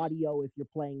other audio, if you're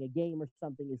playing a game or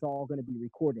something, is all going to be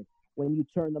recorded. When you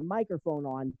turn the microphone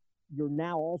on, you're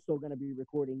now also going to be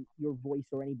recording your voice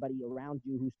or anybody around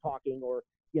you who's talking or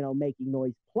making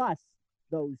noise, plus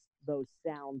those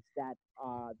sounds that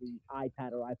the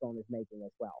iPad or iPhone is making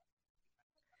as well.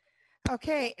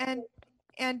 Okay,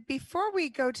 and before we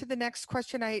go to the next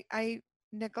question, I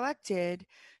neglected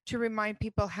to remind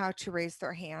people how to raise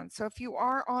their hand. So if you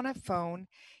are on a phone,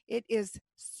 it is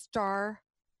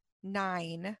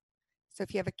 *9. So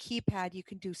if you have a keypad, you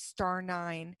can do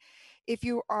 *9. If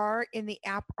you are in the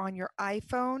app on your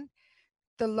iPhone,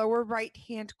 the lower right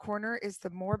hand corner is the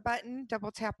more button.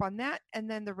 Double tap on that, and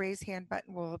then the raise hand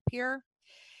button will appear.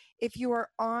 If you are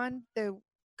on the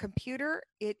computer,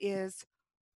 it is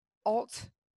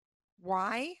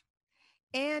Alt-Y.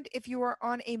 And if you are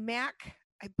on a Mac,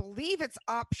 I believe it's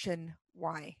Option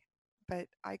Y, but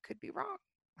I could be wrong.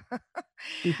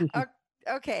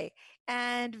 Okay,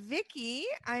 and Vicky,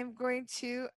 I'm going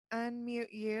to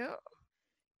unmute you.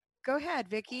 Go ahead,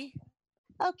 Vicky.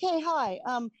 Okay, hi.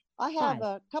 I have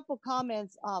Hi. a couple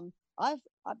comments. I've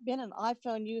been an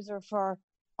iPhone user for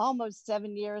almost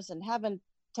 7 years and haven't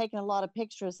taken a lot of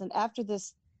pictures. And after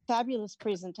this fabulous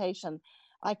presentation,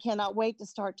 I cannot wait to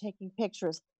start taking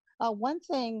pictures. One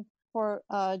thing for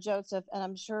Joseph, and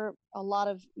I'm sure a lot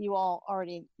of you all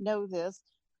already know this,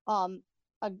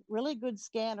 a really good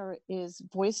scanner is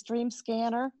VoiceStream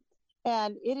Scanner,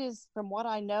 and it is, from what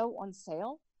I know, on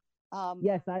sale.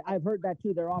 Yes, I've heard that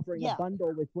too. They're offering Yeah. a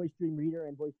bundle with VoiceStream Reader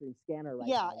and VoiceStream Scanner right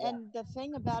now. Yeah, and the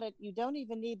thing about it, you don't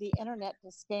even need the internet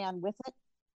to scan with it.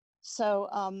 So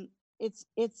it's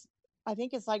I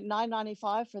think it's like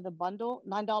 $9.95 for the bundle,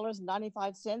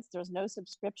 $9.95. There's no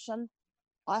subscription.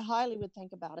 I highly would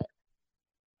think about it.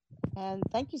 And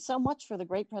thank you so much for the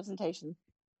great presentation.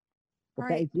 Well,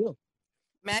 thank you.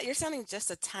 Matt, you're sounding just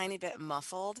a tiny bit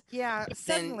muffled. Yeah,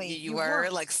 suddenly. You were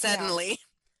like suddenly. Yeah.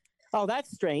 Oh,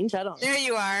 that's strange. I don't. There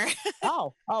you are.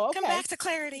 Oh, okay. Come back to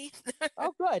clarity.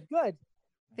 Oh, good.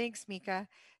 Thanks, Mika.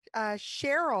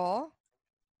 Cheryl,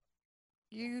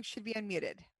 you should be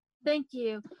unmuted. Thank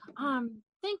you.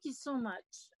 Thank you so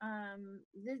much.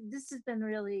 This has been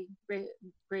really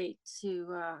great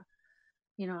to,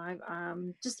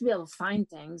 just to be able to find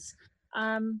things.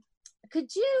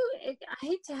 Could you, I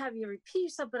hate to have you repeat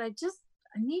yourself, but I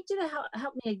need you to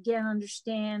help me again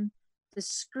understand the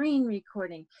screen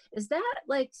recording. Is that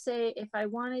like, say, if I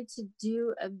wanted to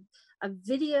do a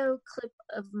video clip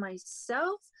of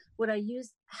myself, would I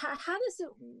use, how does it,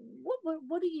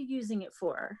 what are you using it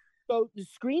for? So the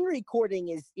screen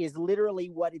recording is literally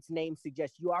what its name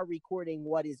suggests. You are recording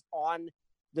what is on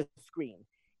the screen.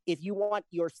 If you want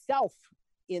yourself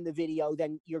in the video,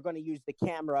 then you're going to use the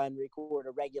camera and record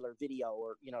a regular video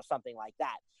or something like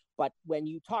that. But when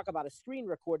you talk about a screen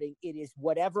recording, it is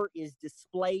whatever is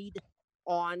displayed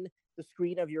on the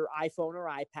screen of your iPhone or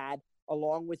iPad,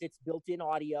 along with its built-in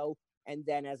audio. And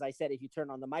then, as I said, if you turn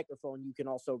on the microphone, you can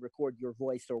also record your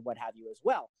voice or what have you as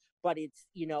well. But it's,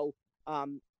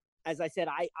 as I said,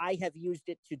 I have used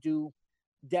it to do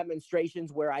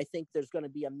demonstrations where I think there's going to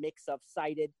be a mix of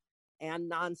sighted and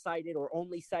non-sighted or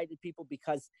only sighted people,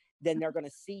 because then they're going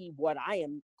to see what I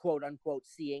am, quote unquote,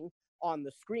 seeing on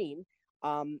the screen.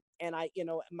 And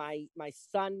my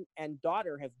son and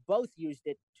daughter have both used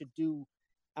it to do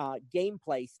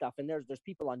gameplay stuff. And there's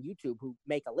people on YouTube who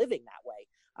make a living that way.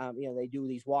 They do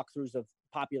these walkthroughs of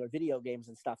popular video games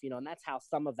and stuff, and that's how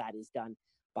some of that is done,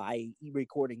 by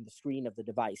recording the screen of the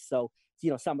device. So,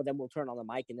 some of them will turn on the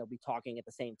mic and they'll be talking at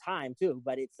the same time too.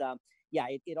 But it's,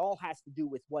 it all has to do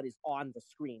with what is on the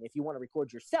screen. If you want to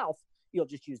record yourself, you'll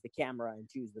just use the camera and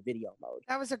choose the video mode.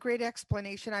 That was a great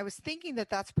explanation. I was thinking that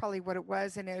that's probably what it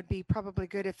was, and it would be probably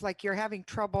good if, like, you're having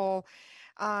trouble,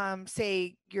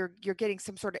 say you're getting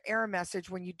some sort of error message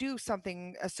when you do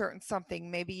a certain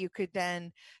something. Maybe you could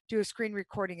then do a screen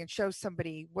recording and show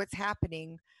somebody what's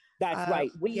happening. That's right.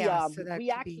 We so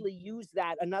we actually use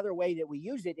that. Another way that we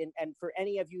use it, and for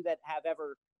any of you that have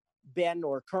ever been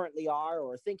or currently are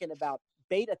or thinking about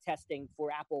beta testing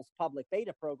for Apple's public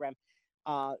beta program,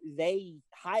 they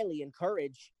highly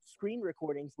encourage screen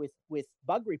recordings with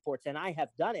bug reports, and I have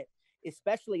done it.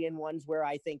 especially in ones where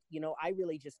I think, I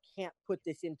really just can't put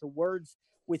this into words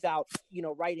without,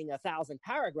 writing 1,000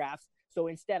 paragraphs. So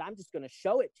instead, I'm just going to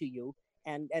show it to you,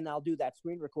 and I'll do that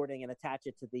screen recording and attach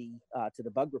it to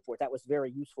the bug report. That was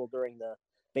very useful during the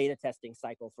beta testing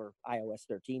cycle for iOS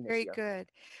 13 this Very year. good.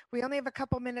 We only have a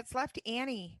couple minutes left.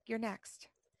 Annie, you're next.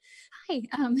 Hi,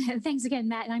 thanks again,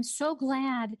 Matt. And I'm so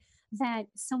glad that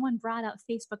someone brought up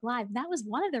Facebook Live. That was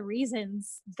one of the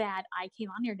reasons that I came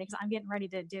on here today, because I'm getting ready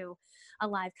to do a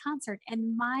live concert.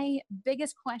 And my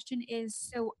biggest question is,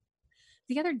 so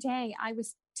the other day I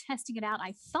was testing it out,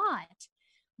 I thought,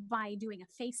 by doing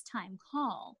a FaceTime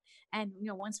call. And,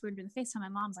 once we were doing the FaceTime, my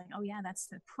mom's like, oh yeah, that's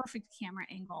the perfect camera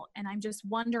angle. And I'm just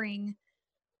wondering,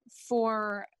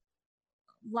 for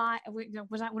live,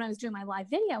 when I was doing my live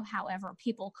video, however,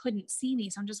 people couldn't see me.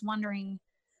 So I'm just wondering,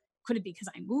 could it be because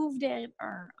I moved it,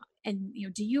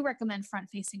 do you recommend front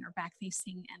facing or back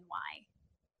facing, and why?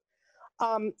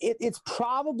 It's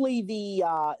probably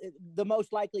the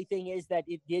most likely thing is that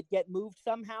it did get moved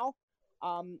somehow.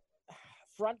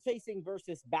 Front facing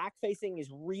versus back facing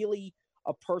is really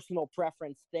a personal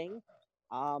preference thing.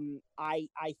 I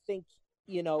think,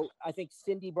 I think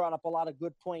Cindy brought up a lot of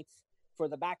good points for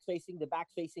the back facing. The back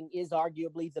facing is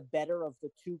arguably the better of the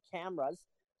two cameras.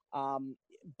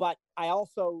 But I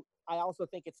also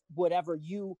think it's whatever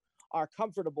you are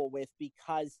comfortable with,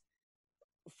 because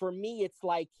for me, it's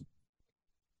like,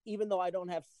 even though I don't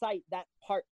have sight, that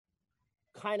part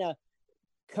kind of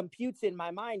computes in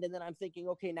my mind, and then I'm thinking,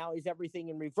 okay, now is everything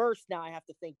in reverse? Now I have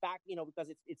to think back,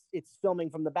 because it's filming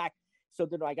from the back. So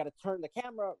then I got to turn the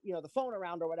camera, the phone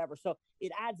around or whatever. So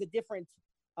it adds a different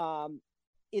element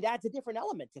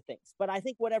to things. But I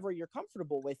think whatever you're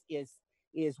comfortable with is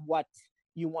what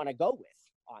you want to go with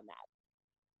on that.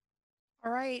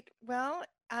 All right. Well,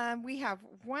 we have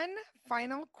one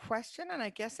final question, and I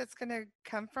guess it's going to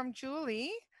come from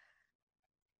Julie.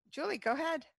 Julie, go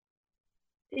ahead.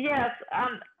 Yes,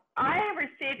 I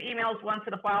receive emails once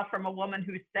in a while from a woman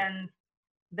who sends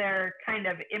their kind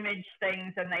of image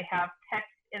things, and they have text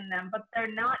in them, but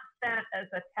they're not sent as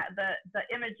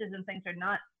the images and things are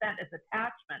not sent as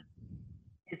attachments.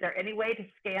 Is there any way to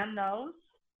scan those?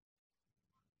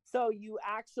 So you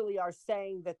actually are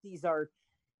saying that these are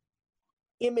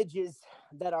images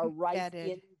that are embedded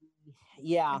in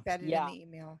the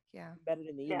email. Embedded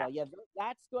in the email. Yeah,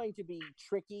 that's going to be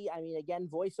tricky. I mean, again,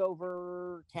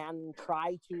 VoiceOver can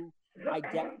try to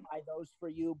identify those for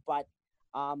you, but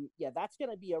that's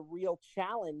going to be a real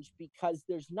challenge, because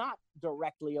there's not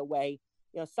directly a way.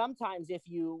 Sometimes if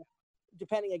you,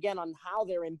 depending again on how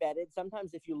they're embedded,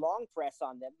 sometimes if you long press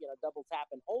on them, double tap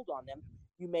and hold on them,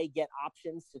 you may get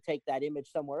options to take that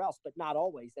image somewhere else, but not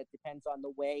always. That depends on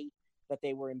the way that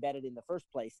they were embedded in the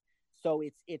first place. So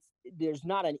there's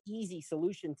not an easy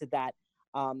solution to that.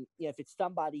 If it's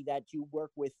somebody that you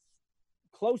work with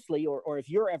closely, or if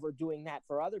you're ever doing that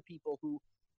for other people who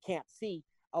can't see,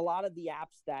 a lot of the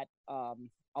apps that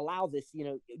allow this,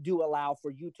 do allow for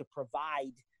you to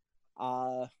provide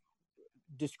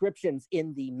descriptions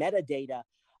in the metadata.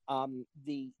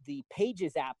 The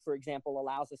Pages app, for example,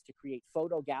 allows us to create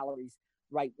photo galleries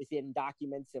right within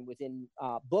documents and within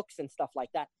books and stuff like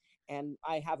that. And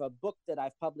I have a book that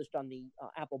I've published on the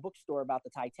Apple Bookstore about the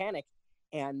Titanic,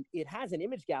 and it has an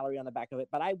image gallery on the back of it,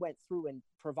 but I went through and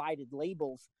provided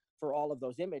labels for all of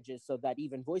those images so that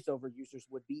even VoiceOver users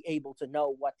would be able to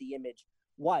know what the image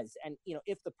was. And,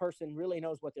 if the person really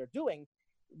knows what they're doing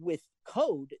with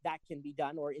code, that can be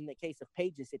done. Or in the case of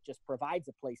Pages, it just provides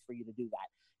a place for you to do that.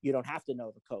 You don't have to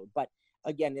know the code. But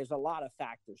again, there's a lot of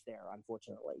factors there,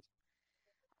 unfortunately.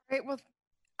 All right. Well,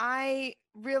 I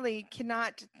really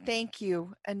cannot thank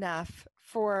you enough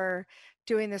for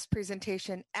doing this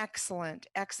presentation. Excellent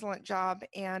job,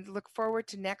 and look forward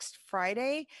to next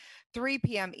Friday, 3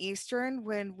 p.m. Eastern,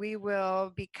 when we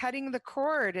will be cutting the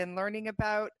cord and learning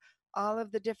about all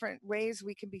of the different ways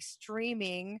we can be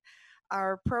streaming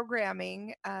our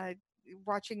programming,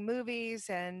 watching movies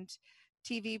and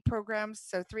TV programs.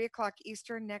 So 3 o'clock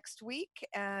Eastern next week.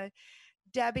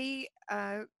 Debbie,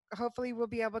 hopefully we'll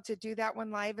be able to do that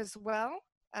one live as well.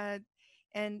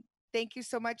 And thank you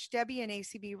so much, Debbie and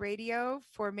ACB Radio,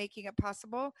 for making it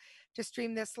possible to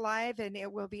stream this live, and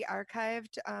it will be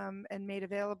archived and made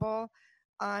available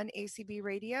on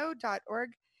acbradio.org.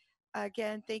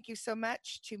 Again, thank you so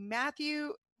much to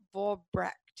Matthew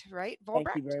Volbrecht, right?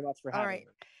 Volbrecht? Thank you very much for having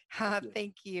me.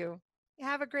 Thank you.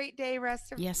 Have a great day,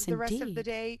 rest of Yes, the rest of the indeed.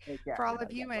 day Take care, for all of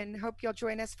everybody. you, and hope you'll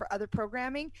join us for other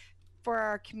programming for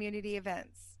our community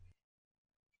events.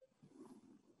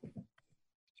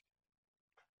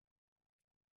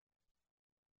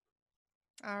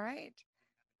 All right.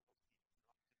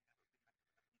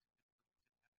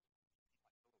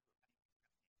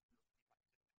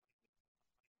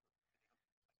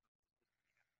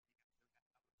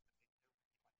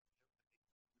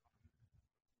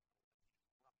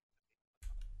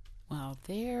 Well,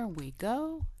 there we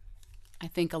go. I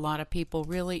think a lot of people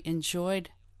really enjoyed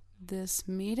this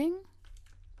meeting.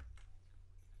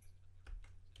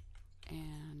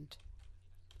 And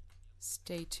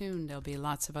stay tuned. There'll be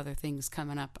lots of other things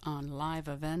coming up on Live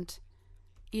Event,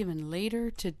 even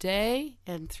later today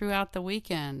and throughout the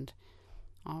weekend.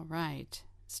 All right.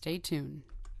 Stay tuned.